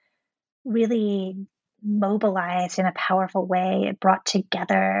really mobilized in a powerful way. It brought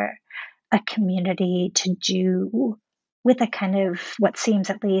together a community to do with a kind of what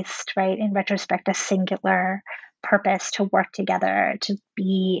seems, at least, right, in retrospect, a singular purpose to work together, to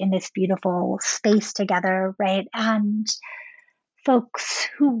be in this beautiful space together, right? And folks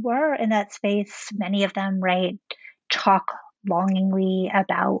who were in that space, many of them, right, talk longingly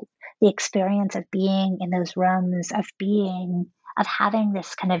about the experience of being in those rooms, of having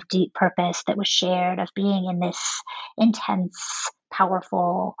this kind of deep purpose that was shared, of being in this intense,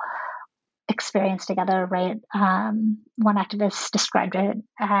 powerful experience together, right? One activist described it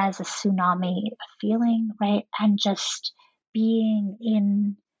as a tsunami of feeling, right? And just being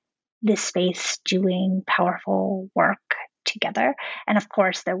in this space doing powerful work together. And of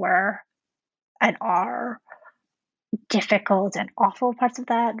course, there were and are difficult and awful parts of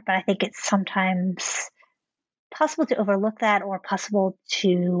that, but I think it's sometimes possible to overlook that, or possible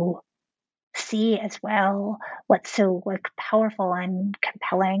to see as well what's so like powerful and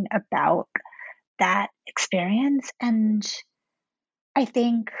compelling about that experience. And I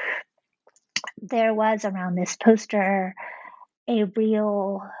think there was around this poster a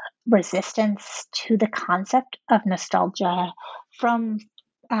real resistance to the concept of nostalgia from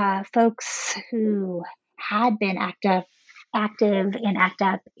folks who had been active in ACT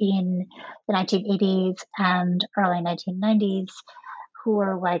UP in the 1980s and early 1990s,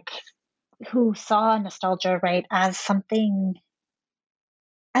 who saw nostalgia, right, as something,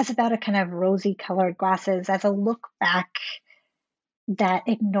 as about a kind of rosy colored glasses, as a look back that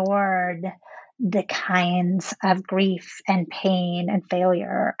ignored the kinds of grief and pain and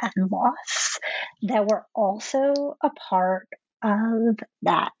failure and loss that were also a part of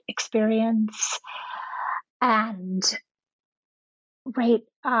that experience. And right,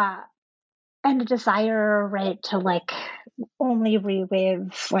 and a desire, right, to like only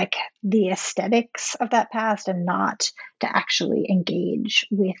relive like the aesthetics of that past and not to actually engage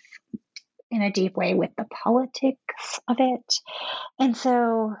with, in a deep way, with the politics of it. And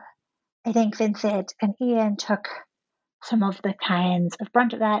so I think Vincent and Ian took some of the kinds of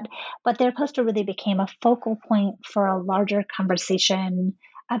brunt of that, but their poster really became a focal point for a larger conversation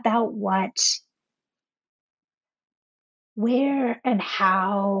about where and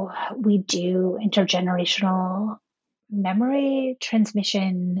how we do intergenerational memory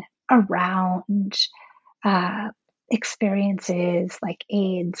transmission around experiences like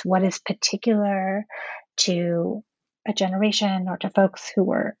AIDS. What is particular to a generation or to folks who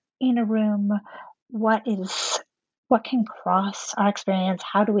were in a room? What can cross our experience?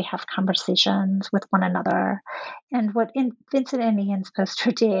 How do we have conversations with one another? And what Vincent and Ian's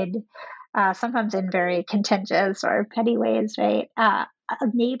poster did, sometimes in very contentious or petty ways, right,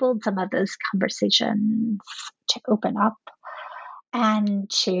 enabled some of those conversations to open up and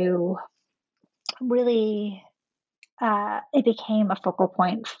to really, it became a focal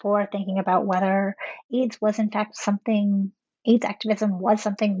point for thinking about whether AIDS was in fact something, AIDS activism was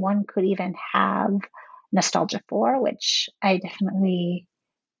something one could even have nostalgia for, which I definitely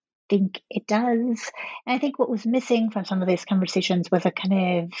think it does. And I think what was missing from some of these conversations was a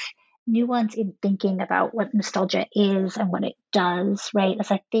kind of nuance in thinking about what nostalgia is and what it does, right?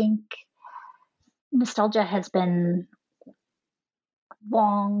 As I think nostalgia has been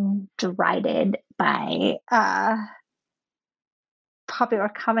long derided by popular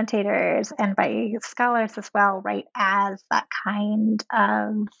commentators and by scholars as well, right, as that kind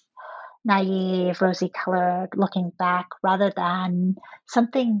of naive, rosy-colored looking back rather than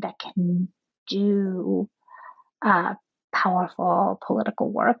something that can do powerful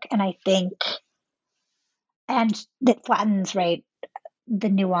political work. And I think, and that flattens, right, the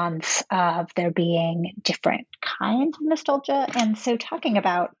nuance of there being different kinds of nostalgia. And so talking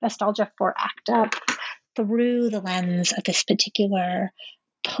about nostalgia for ACT UP through the lens of this particular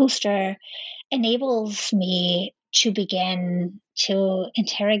poster enables me to begin to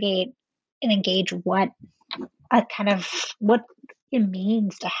interrogate and engage what it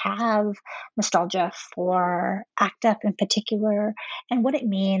means to have nostalgia for ACT UP in particular, and what it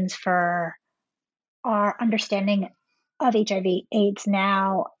means for our understanding of HIV/AIDS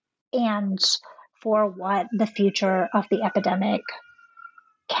now, and for what the future of the epidemic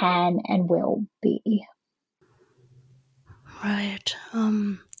can and will be. Right.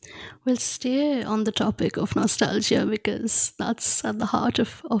 We'll stay on the topic of nostalgia because that's at the heart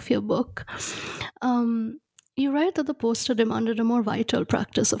of your book. You write that the poster demanded a more vital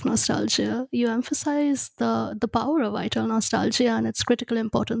practice of nostalgia. You emphasize the power of vital nostalgia and its critical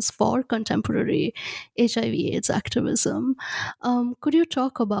importance for contemporary HIV/AIDS activism. Could you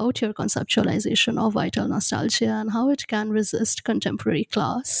talk about your conceptualization of vital nostalgia and how it can resist contemporary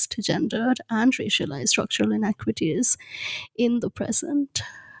class, gendered, and racialized structural inequities in the present?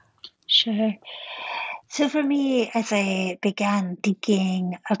 Sure. So for me, as I began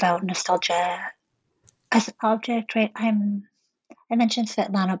thinking about nostalgia as an object, right, I mentioned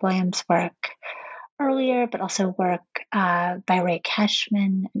Svetlana Boym's work earlier, but also work by Ray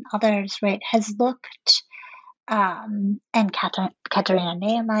Cashman and others, right, has looked, and Katerina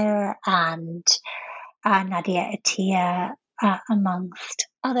Nehemiah and Nadia Attia, amongst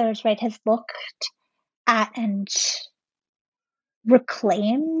others, right, has looked at and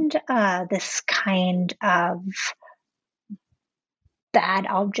reclaimed this kind of bad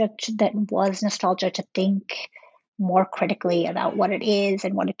object that was nostalgia to think more critically about what it is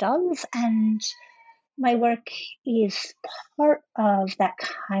and what it does. And my work is part of that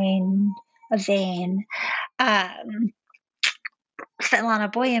kind of vein. Svetlana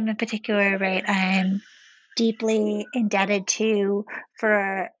Boym in particular, right, I'm deeply indebted to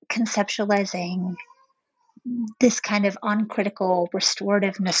for conceptualizing this kind of uncritical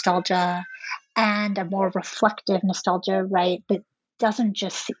restorative nostalgia and a more reflective nostalgia, right, that doesn't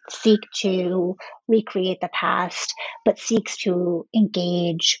just seek to recreate the past, but seeks to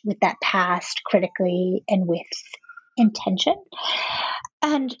engage with that past critically and with intention.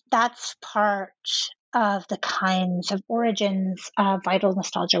 And that's part of the kinds of origins of vital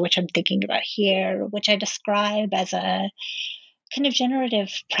nostalgia, which I'm thinking about here, which I describe as a kind of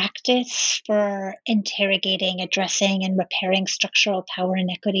generative practice for interrogating, addressing, and repairing structural power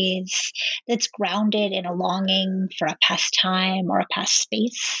inequities that's grounded in a longing for a past time or a past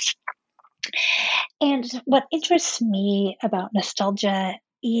space. And what interests me about nostalgia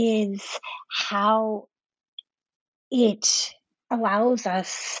is how it allows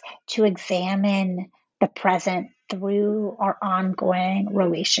us to examine the present through our ongoing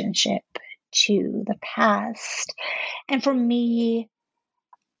relationship to the past. And for me,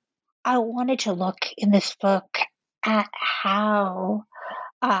 I wanted to look in this book at how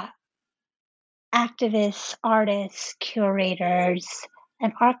activists, artists, curators,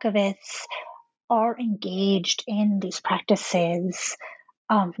 and archivists are engaged in these practices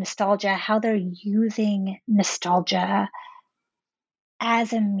of nostalgia, how they're using nostalgia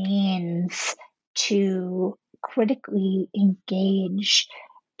as a means to critically engage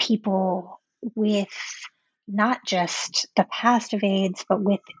people with not just the past of AIDS, but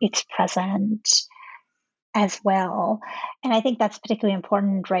with its present as well. And I think that's particularly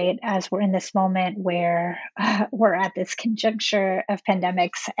important, right, as we're in this moment where we're at this conjuncture of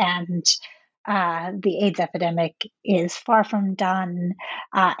pandemics, and the AIDS epidemic is far from done,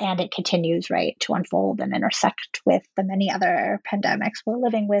 and it continues, right, to unfold and intersect with the many other pandemics we're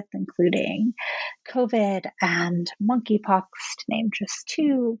living with, including COVID and monkeypox, to name just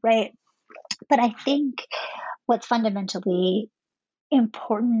two, right? But I think what's fundamentally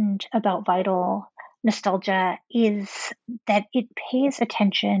important about vital nostalgia is that it pays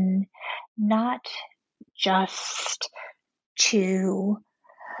attention not just to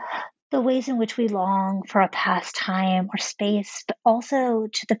the ways in which we long for a past time or space, but also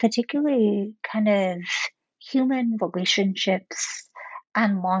to the particularly kind of human relationships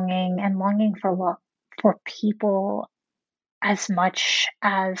and longing for people as much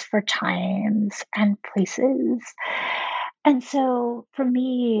as for times and places. And so for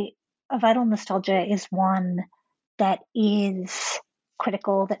me, a vital nostalgia is one that is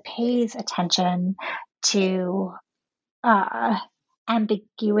critical, that pays attention to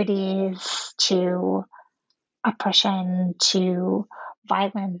ambiguities, to oppression, to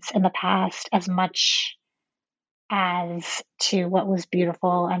violence in the past as much as to what was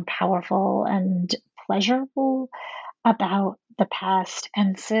beautiful and powerful and pleasurable about the past.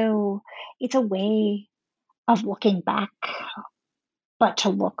 And so it's a way of looking back, but to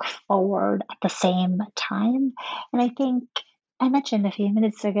look forward at the same time. And I think I mentioned a few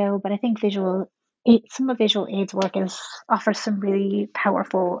minutes ago, but I think some of visual aids work offers some really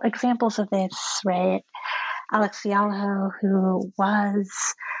powerful examples of this, right? Alex Fialho, who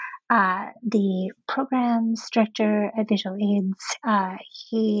was the programs director at Visual Aids,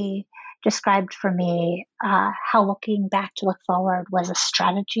 he described for me how looking back to look forward was a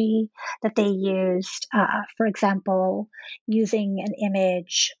strategy that they used. For example, using an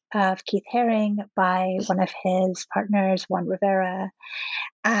image of Keith Haring by one of his partners, Juan Rivera,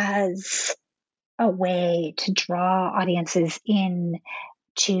 as a way to draw audiences in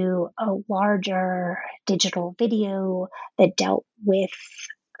to a larger digital video that dealt with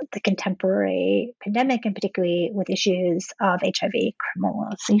the contemporary pandemic, and particularly with issues of HIV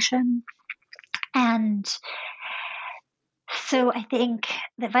criminalization. And so I think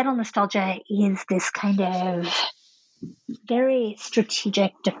that vital nostalgia is this kind of very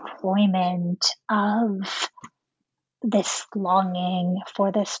strategic deployment of this longing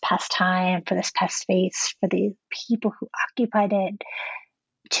for this past time, for this past space, for the people who occupied it,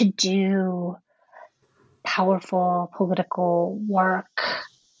 to do powerful political work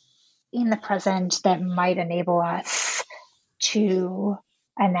in the present that might enable us to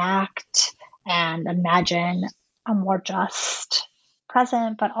enact and imagine a more just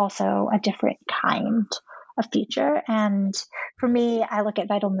present, but also a different kind of future. And for me, I look at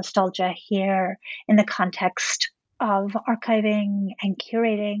vital nostalgia here in the context of archiving and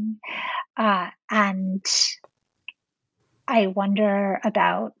curating. And I wonder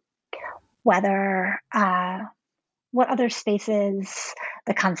about whether what other spaces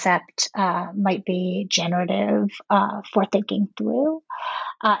the concept might be generative for thinking through,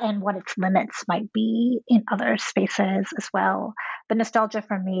 and what its limits might be in other spaces as well. But nostalgia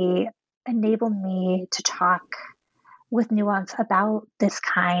for me enabled me to talk with nuance about this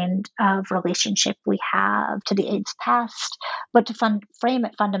kind of relationship we have to the AIDS past, but to frame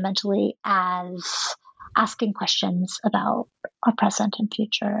it fundamentally as asking questions about our present and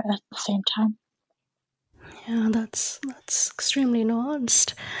future at the same time. Yeah, that's extremely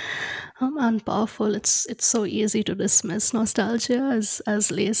nuanced and powerful. It's so easy to dismiss nostalgia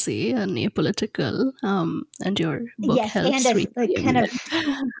as lazy and apolitical, and your book Yes, helps and as like kind reframe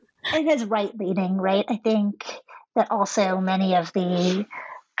of and as right leaning, right? I think that also many of the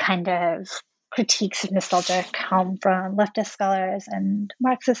kind of critiques of nostalgia come from leftist scholars and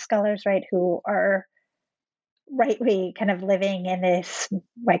Marxist scholars, right, who are rightly kind of living in this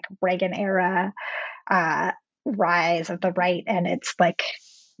like Reagan era rise of the right, and it's like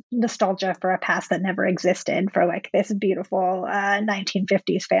nostalgia for a past that never existed, for like this beautiful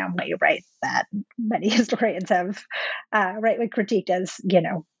 1950s family, right, that many historians have rightly critiqued as,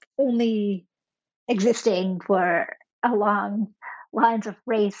 only existing for along lines of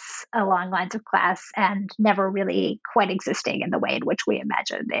race, along lines of class, and never really quite existing in the way in which we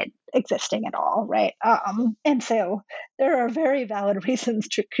imagine it existing at all, right? And so there are very valid reasons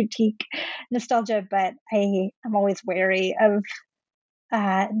to critique nostalgia, but I am always wary of,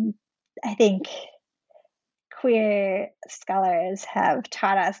 I think queer scholars have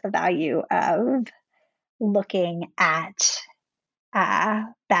taught us the value of looking at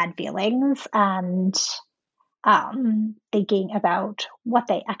bad feelings and thinking about what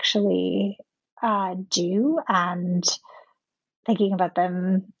they actually do, and thinking about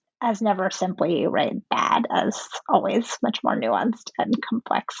them as never simply right bad, as always much more nuanced and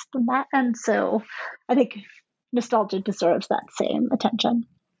complex than that. And so I think nostalgia deserves that same attention.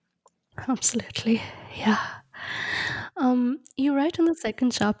 Absolutely, yeah. You write in the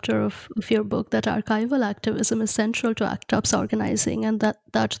second chapter of your book that archival activism is central to ACT UP's organizing, and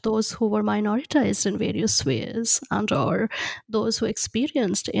that those who were minoritized in various ways and or those who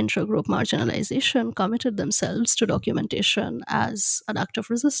experienced intragroup marginalization committed themselves to documentation as an act of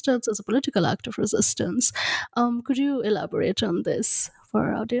resistance, as a political act of resistance. Could you elaborate on this for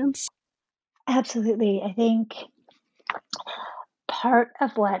our audience? Absolutely. I think part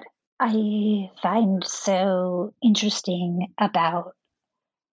of what I find so interesting about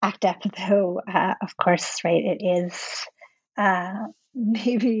ACT UP, though, of course, right, it is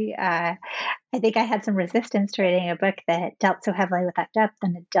maybe, I think I had some resistance to reading a book that dealt so heavily with ACT UP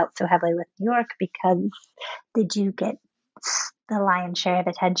and it dealt so heavily with New York, because they do get gets the lion's share of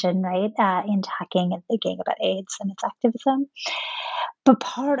attention, right, in talking and thinking about AIDS and its activism. But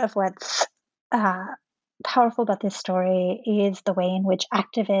part of what's powerful about this story is the way in which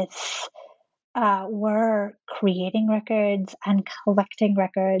activists were creating records and collecting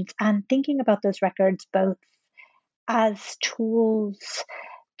records and thinking about those records both as tools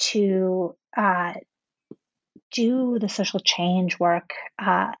to do the social change work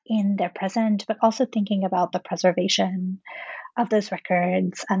in their present, but also thinking about the preservation of those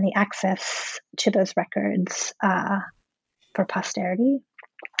records and the access to those records for posterity.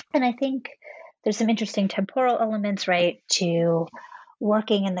 And I think there's some interesting temporal elements, right, to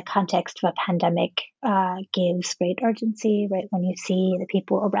working in the context of a pandemic gives great urgency, right? When you see the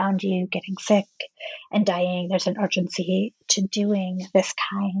people around you getting sick and dying, there's an urgency to doing this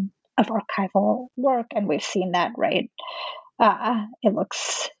kind of archival work. And we've seen that, right? It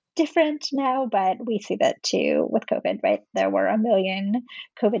looks different now, but we see that too with COVID, right? There were 1 million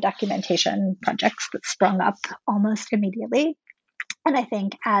COVID documentation projects that sprung up almost immediately. And I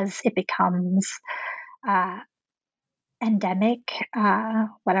think as it becomes endemic,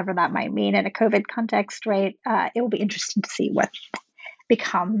 whatever that might mean in a COVID context, right, it will be interesting to see what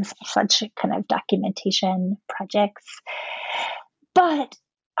becomes such kind of documentation projects. But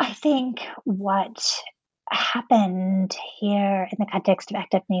I think what happened here in the context of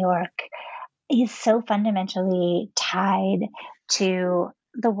ACT UP New York is so fundamentally tied to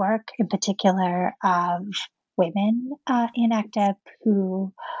the work in particular of women in ACT UP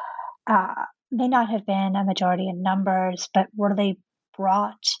who may not have been a majority in numbers, but really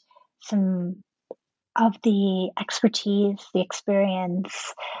brought some of the expertise, the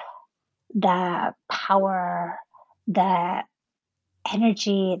experience, the power, the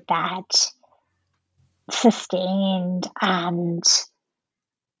energy that sustained and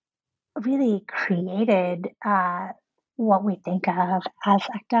really created what we think of as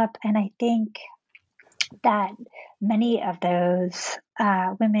ACT UP. And I think that many of those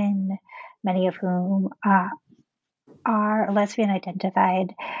women, many of whom are lesbian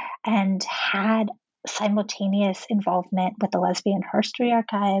identified and had simultaneous involvement with the Lesbian Herstory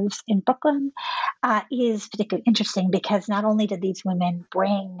Archives in Brooklyn, is particularly interesting because not only did these women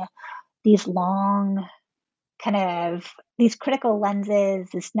bring these long kind of these critical lenses,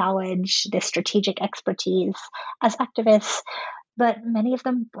 this knowledge, this strategic expertise as activists, but many of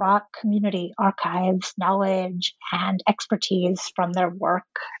them brought community archives, knowledge, and expertise from their work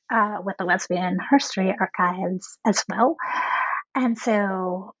with the Lesbian Herstory Archives as well. And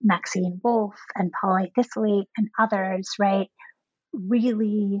so Maxine Wolf and Polly Thistley and others, right,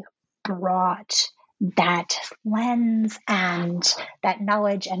 really brought that lens and that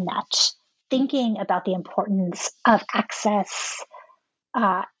knowledge and that thinking about the importance of access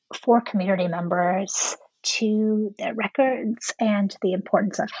for community members to their records and the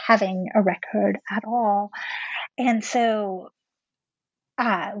importance of having a record at all. And so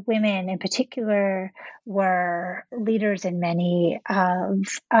women in particular were leaders in many of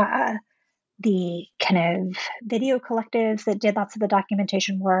the kind of video collectives that did lots of the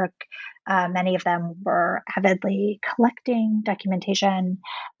documentation work. Many of them were avidly collecting documentation,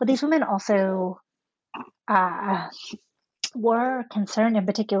 but these women also were concerned in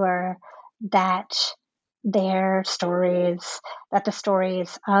particular that their stories, that the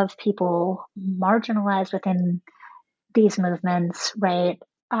stories of people marginalized within these movements, right,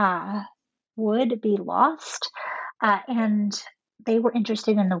 would be lost. And they were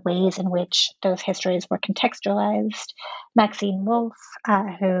interested in the ways in which those histories were contextualized. Maxine Wolf,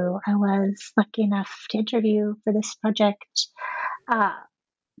 who I was lucky enough to interview for this project,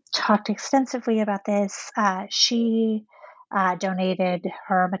 talked extensively about this. She donated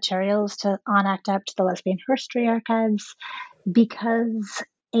her materials on ACT UP to the Lesbian Herstory Archives because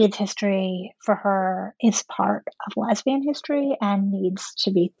AIDS history for her is part of lesbian history and needs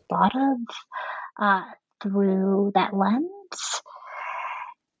to be thought of through that lens.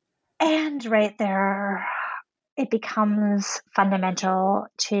 And right there, it becomes fundamental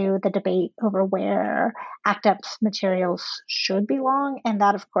to the debate over where ACT UP's materials should belong. And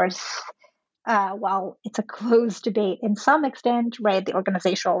that, of course, while it's a closed debate in some extent, right, the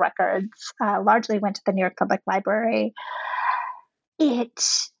organizational records largely went to the New York Public Library. It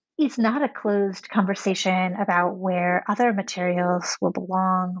is not a closed conversation about where other materials will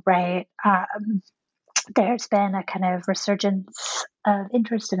belong, right? There's been a kind of resurgence of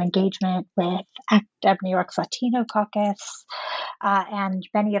interest and engagement with ACT UP New York's Latino Caucus, and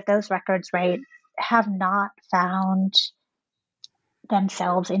many of those records, right, have not found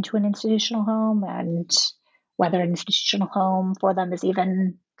themselves into an institutional home, and whether an institutional home for them is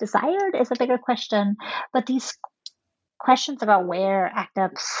even desired is a bigger question. But these questions about where ACT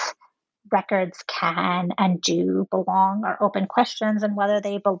UP's records can and do belong are open questions, and whether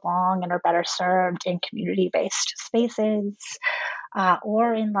they belong and are better served in community-based spaces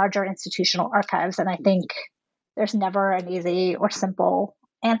or in larger institutional archives. And I think there's never an easy or simple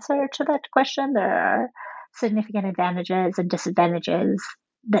answer to that question. There are significant advantages and disadvantages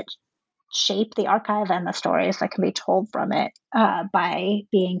that shape the archive and the stories that can be told from it by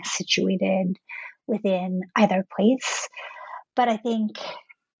being situated within either place. But I think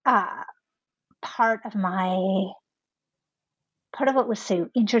part of what was so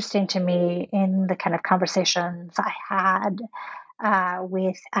interesting to me in the kind of conversations I had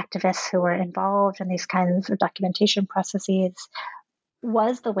with activists who were involved in these kinds of documentation processes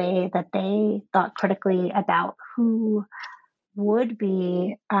was the way that they thought critically about who would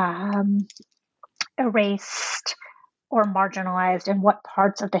be erased or marginalized, and what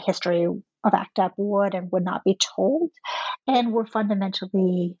parts of the history of ACT UP would and would not be told. And were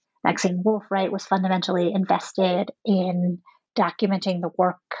fundamentally, Maxine Wolf, right, was fundamentally invested in documenting the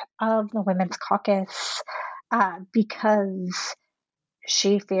work of the Women's Caucus because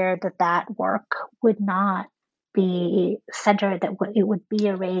she feared that work would not be centered, that it would be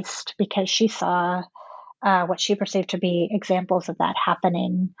erased, because she saw what she perceived to be examples of that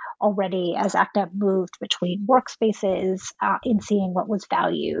happening already as ACT UP moved between workspaces in seeing what was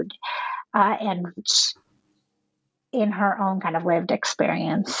valued and in her own kind of lived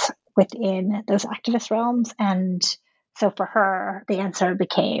experience within those activist realms. And so for her, the answer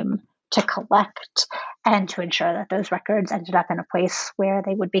became to collect and to ensure that those records ended up in a place where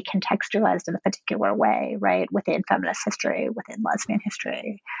they would be contextualized in a particular way, right? Within feminist history, within lesbian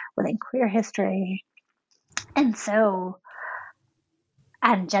history, within queer history. And so,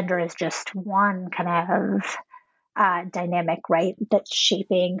 and gender is just one kind of dynamic, right? That's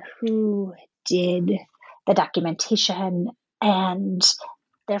shaping who did the documentation and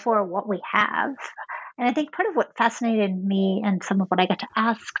therefore what we have. And I think part of what fascinated me and some of what I got to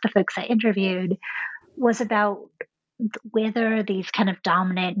ask the folks I interviewed was about whether these kind of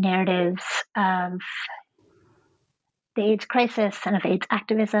dominant narratives of the AIDS crisis and of AIDS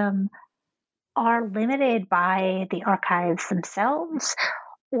activism are limited by the archives themselves,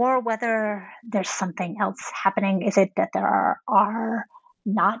 or whether there's something else happening. Is it that there are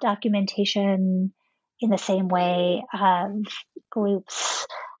not documentation in the same way of groups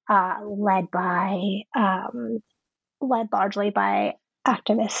led largely by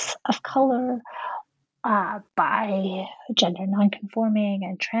activists of color, by gender nonconforming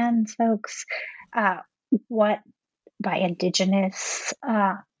and trans folks, what by Indigenous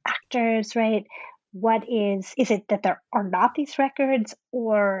actors, right? What is it that there are not these records,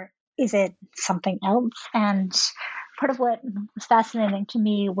 or is it something else? And part of what was fascinating to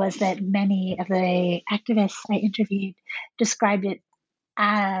me was that many of the activists I interviewed described it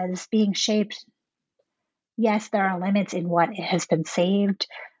as being shaped. Yes, there are limits in what has been saved,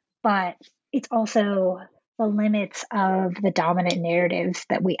 but it's also the limits of the dominant narratives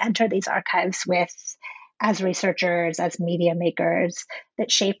that we enter these archives with as researchers, as media makers,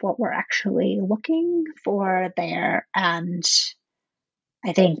 that shape what we're actually looking for there. And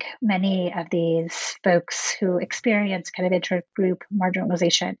I think many of these folks who experience kind of intergroup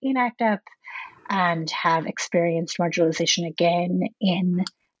marginalization in ACT UP and have experienced marginalization again in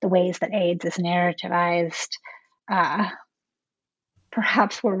the ways that AIDS is narrativized,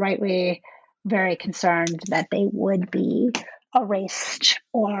 perhaps were rightly very concerned that they would be erased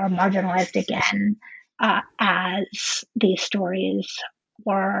or marginalized again as these stories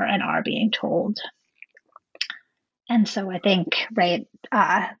were and are being told. And so I think, right,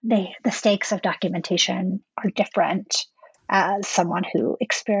 the stakes of documentation are different as someone who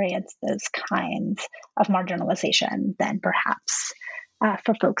experienced those kinds of marginalization than perhaps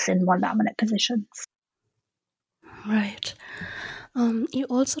for folks in more dominant positions. Right. You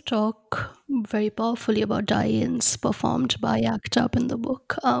also talk very powerfully about die-ins performed by ACT UP in the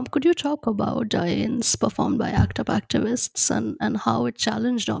book. Could you talk about die-ins performed by ACT UP activists and how it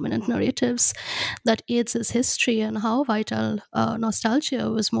challenged dominant narratives that AIDS is history, and how vital nostalgia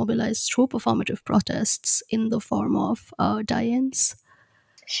was mobilized through performative protests in the form of die-ins?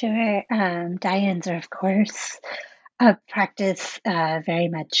 Sure. Die-ins are, of course, a practice very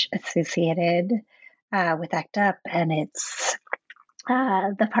much associated with ACT UP, and it's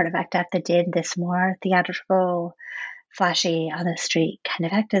the part of ACT UP that did this more theatrical, flashy, on the street kind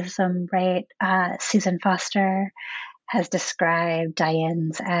of activism, right? Susan Foster has described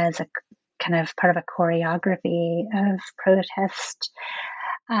die-ins as a kind of part of a choreography of protest.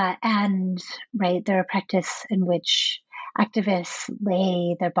 And, right, they're a practice in which activists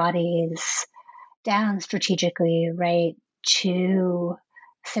lay their bodies down strategically, right, to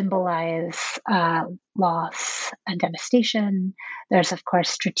symbolize loss and devastation. There's, of course,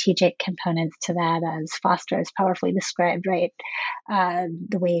 strategic components to that, as Foster has powerfully described, right?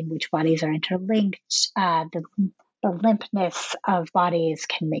 The way in which bodies are interlinked, the limpness of bodies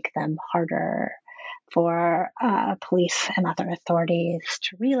can make them harder for police and other authorities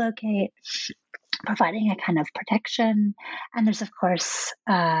to relocate, providing a kind of protection. And there's, of course,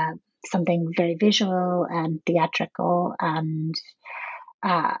 something very visual and theatrical and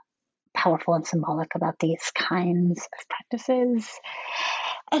powerful and symbolic about these kinds of practices.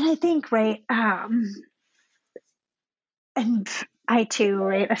 And I think, right, and I too,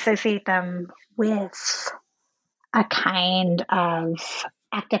 right, associate them with a kind of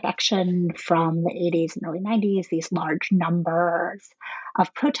active action from the 80s and early 90s, these large numbers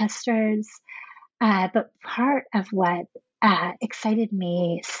of protesters. But part of what excited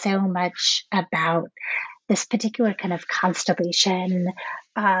me so much about this particular kind of constellation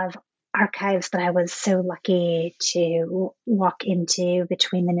of archives that I was so lucky to walk into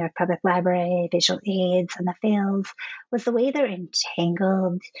between the New York Public Library, Visual Aids, and the Fails was the way they're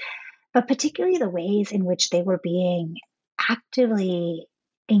entangled, but particularly the ways in which they were being actively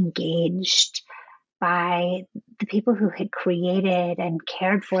engaged by the people who had created and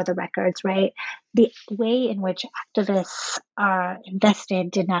cared for the records, right? The way in which activists are invested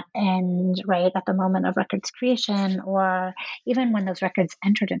did not end, right, at the moment of records creation or even when those records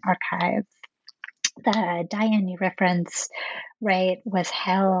entered an archive. The die-in you reference, right, was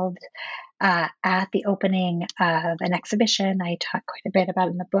held at the opening of an exhibition I talk quite a bit about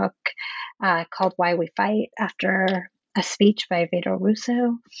in the book called Why We Fight, after a speech by Vito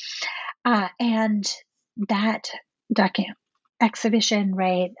Russo. And that exhibition,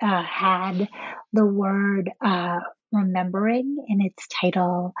 right, had the word remembering in its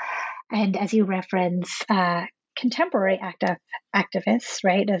title. And as you reference, contemporary activists,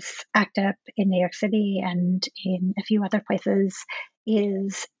 right, as ACT UP in New York City and in a few other places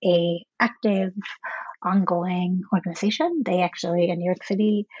is a active, ongoing organization. They actually, in New York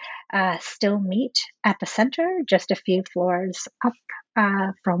City, still meet at the center, just a few floors up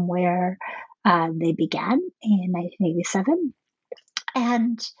from where they began in 1987.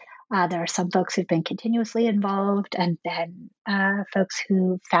 And there are some folks who've been continuously involved, and then folks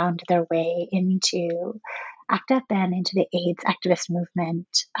who found their way into ACT UP and into the AIDS activist movement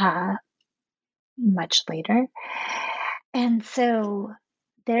much later. And so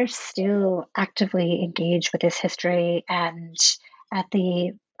they're still actively engaged with this history. And at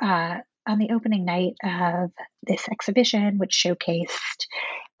the on the opening night of this exhibition, which showcased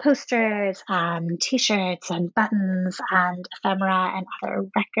posters and T-shirts and buttons and ephemera and other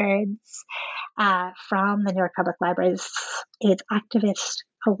records from the New York Public Library's AIDS activist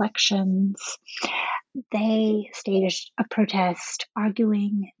collections, they staged a protest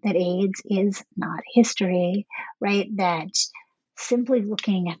arguing that AIDS is not history, right? That simply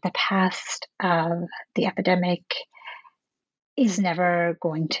looking at the past of the epidemic is never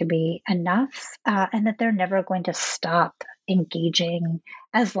going to be enough, and that they're never going to stop engaging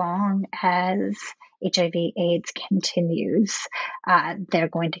as long as HIV/AIDS continues. They're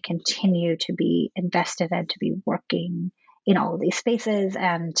going to continue to be invested and to be working in all of these spaces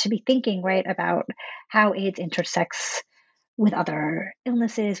and to be thinking, right, about how AIDS intersects with other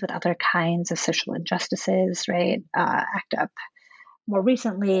illnesses, with other kinds of social injustices, right? ACT UP more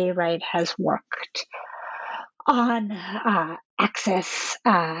recently, right, has worked on access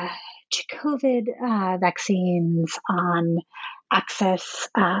to COVID vaccines, on access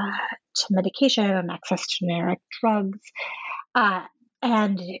to medication, on access to generic drugs,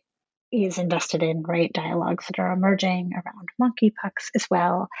 and is invested in, right, dialogues that are emerging around monkeypox as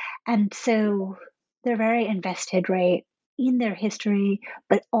well. And so they're very invested, right, in their history,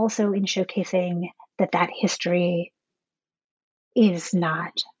 but also in showcasing that that history is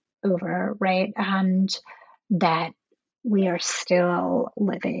not over, right? And that we are still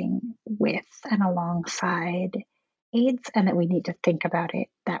living with and alongside AIDS, and that we need to think about it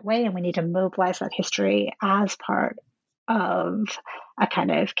that way, and we need to mobilize that history as part of a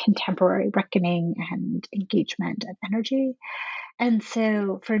kind of contemporary reckoning and engagement and energy. And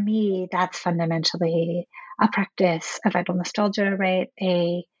so for me, that's fundamentally a practice of vital nostalgia, right?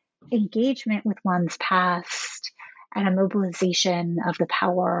 A engagement with one's past and a mobilization of the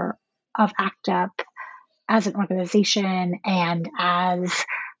power of ACT UP as an organization and as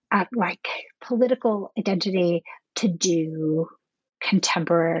a political identity to do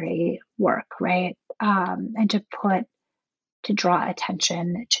contemporary work, right? And to draw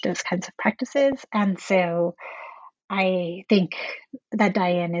attention to those kinds of practices. And so I think that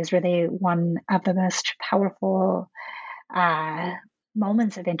die-in is really one of the most powerful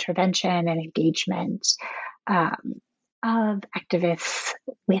moments of intervention and engagement um, of activists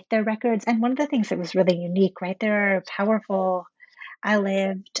with their records. And one of the things that was really unique, right, there are powerful. I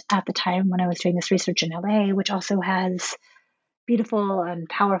lived at the time when I was doing this research in LA, which also has beautiful and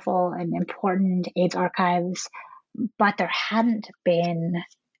powerful and important AIDS archives, but there hadn't been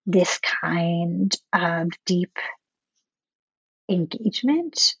this kind of deep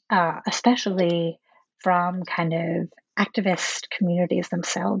engagement, especially from kind of activist communities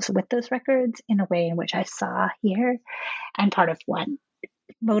themselves with those records in a way in which I saw here. And part of what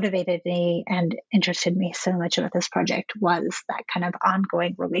motivated me and interested me so much about this project was that kind of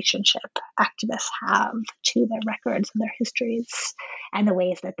ongoing relationship activists have to their records and their histories, and the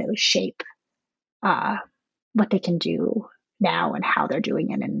ways that those shape what they can do now and how they're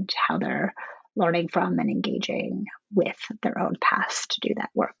doing it and how they're learning from and engaging with their own past to do that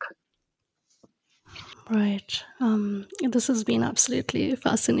work. Right. This has been absolutely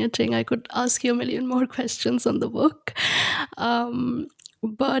fascinating. I could ask you a million more questions on the book.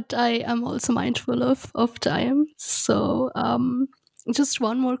 But I am also mindful of time. So just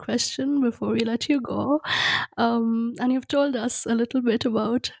one more question before we let you go. And you've told us a little bit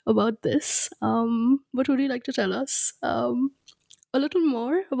about this. But would you like to tell us a little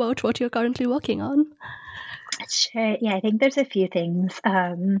more about what you're currently working on? Sure. Yeah, I think there's a few things.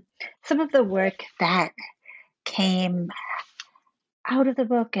 Some of the work that came out of the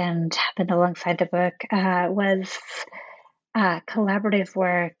book and happened alongside the book was collaborative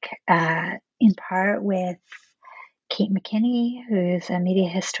work, in part with Kate McKinney, who's a media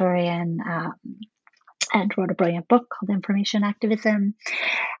historian and wrote a brilliant book called Information Activism.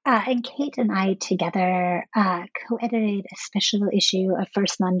 And Kate and I together co-edited a special issue of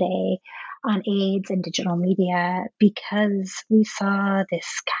First Monday on AIDS and digital media because we saw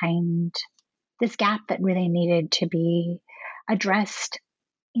this gap that really needed to be addressed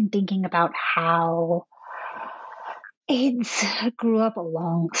in thinking about how AIDS grew up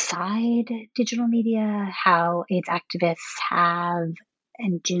alongside digital media, how AIDS activists have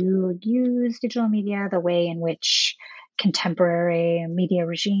and do use digital media, the way in which contemporary media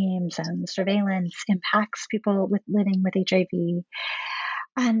regimes and surveillance impacts people living with HIV.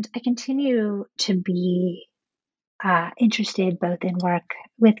 And I continue to be interested both in work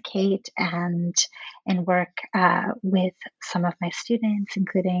with Kate and in work with some of my students,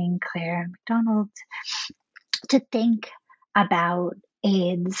 including Claire McDonald, to think about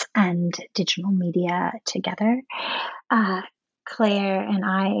AIDS and digital media together. Claire and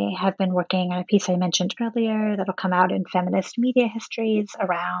I have been working on a piece I mentioned earlier that'll come out in Feminist Media Histories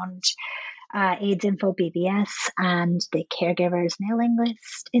around AIDS Info BBS and the caregivers mailing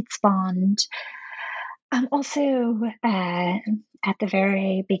list it spawned. I'm also at the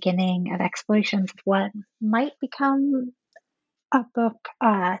very beginning of explorations of what might become a book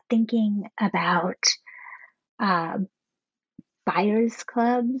thinking about buyers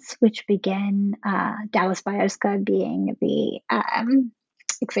clubs, which begin Dallas Buyers Club being the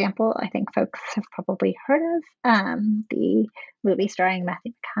example I think folks have probably heard of, the movie starring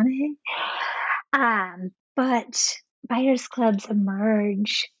Matthew McConaughey. But buyers clubs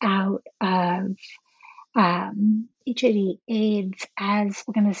emerge out of HIV/AIDS as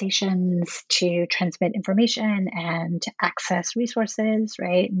organizations to transmit information and to access resources,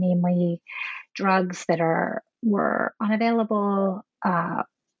 right? Namely, drugs that were unavailable,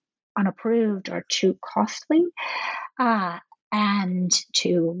 unapproved, or too costly, and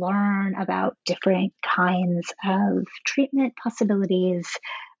to learn about different kinds of treatment possibilities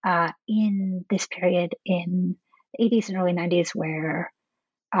in this period in the 80s and early 90s, where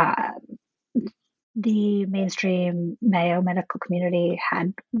the mainstream Mayo medical community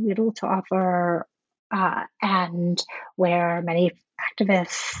had little to offer, and where many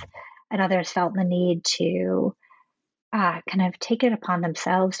activists and others felt the need to kind of take it upon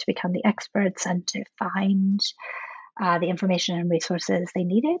themselves to become the experts and to find the information and resources they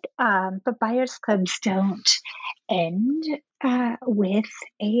needed. But buyers clubs don't end with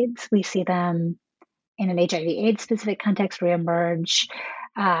AIDS. We see them in an HIV/AIDS specific context reemerge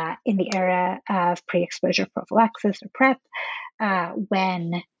in the era of pre-exposure prophylaxis or PrEP,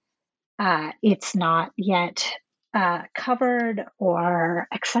 when it's not yet covered or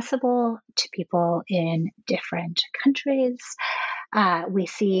accessible to people in different countries. We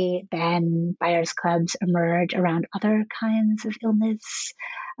see then buyers clubs emerge around other kinds of illness,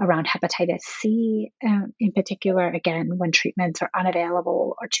 around hepatitis C in particular, again, when treatments are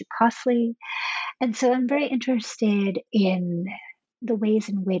unavailable or too costly. And so I'm very interested in the ways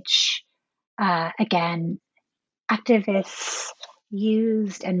in which, again, activists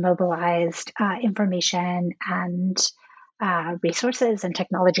used and mobilized information and resources and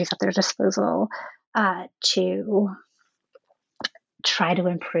technologies at their disposal to try to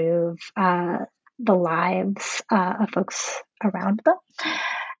improve the lives of folks around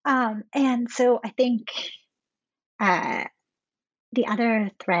them. And so I think the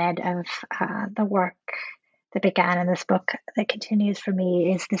other thread of the work that began in this book that continues for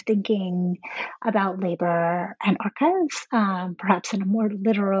me is the thinking about labor and archives, perhaps in a more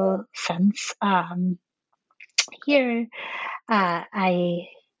literal sense. Here, I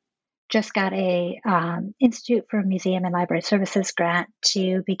just got a Institute for Museum and Library Services grant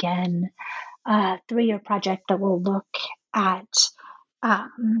to begin a 3-year project that will look at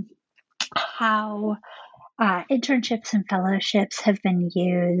how internships and fellowships have been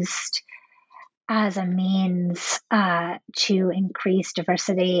used as a means to increase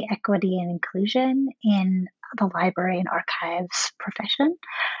diversity, equity, and inclusion in the library and archives profession.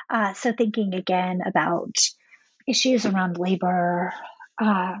 So thinking again about issues around labor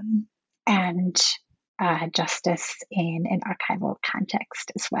and justice in an archival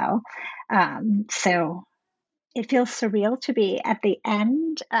context as well. So it feels surreal to be at the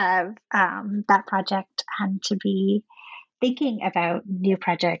end of that project and to be thinking about new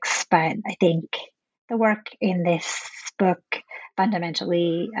projects, but I think the work in this book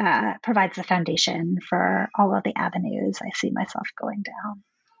fundamentally provides the foundation for all of the avenues I see myself going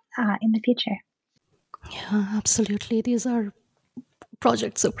down in the future. Yeah, absolutely. These are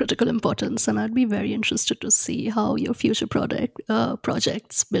projects of critical importance, and I'd be very interested to see how your future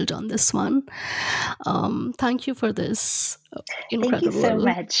projects build on this one. Thank you for this incredible Thank you so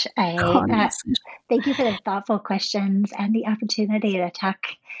much. conversation. Thank you for the thoughtful questions and the opportunity to talk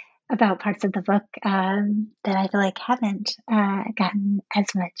about parts of the book that I feel like haven't gotten as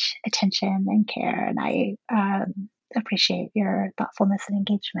much attention and care, and I appreciate your thoughtfulness and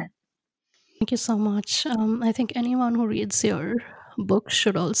engagement. Thank you so much. I think anyone who reads your books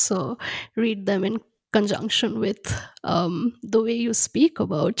should also read them in conjunction with the way you speak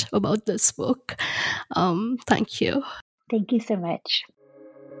about this book. Thank you. Thank you so much.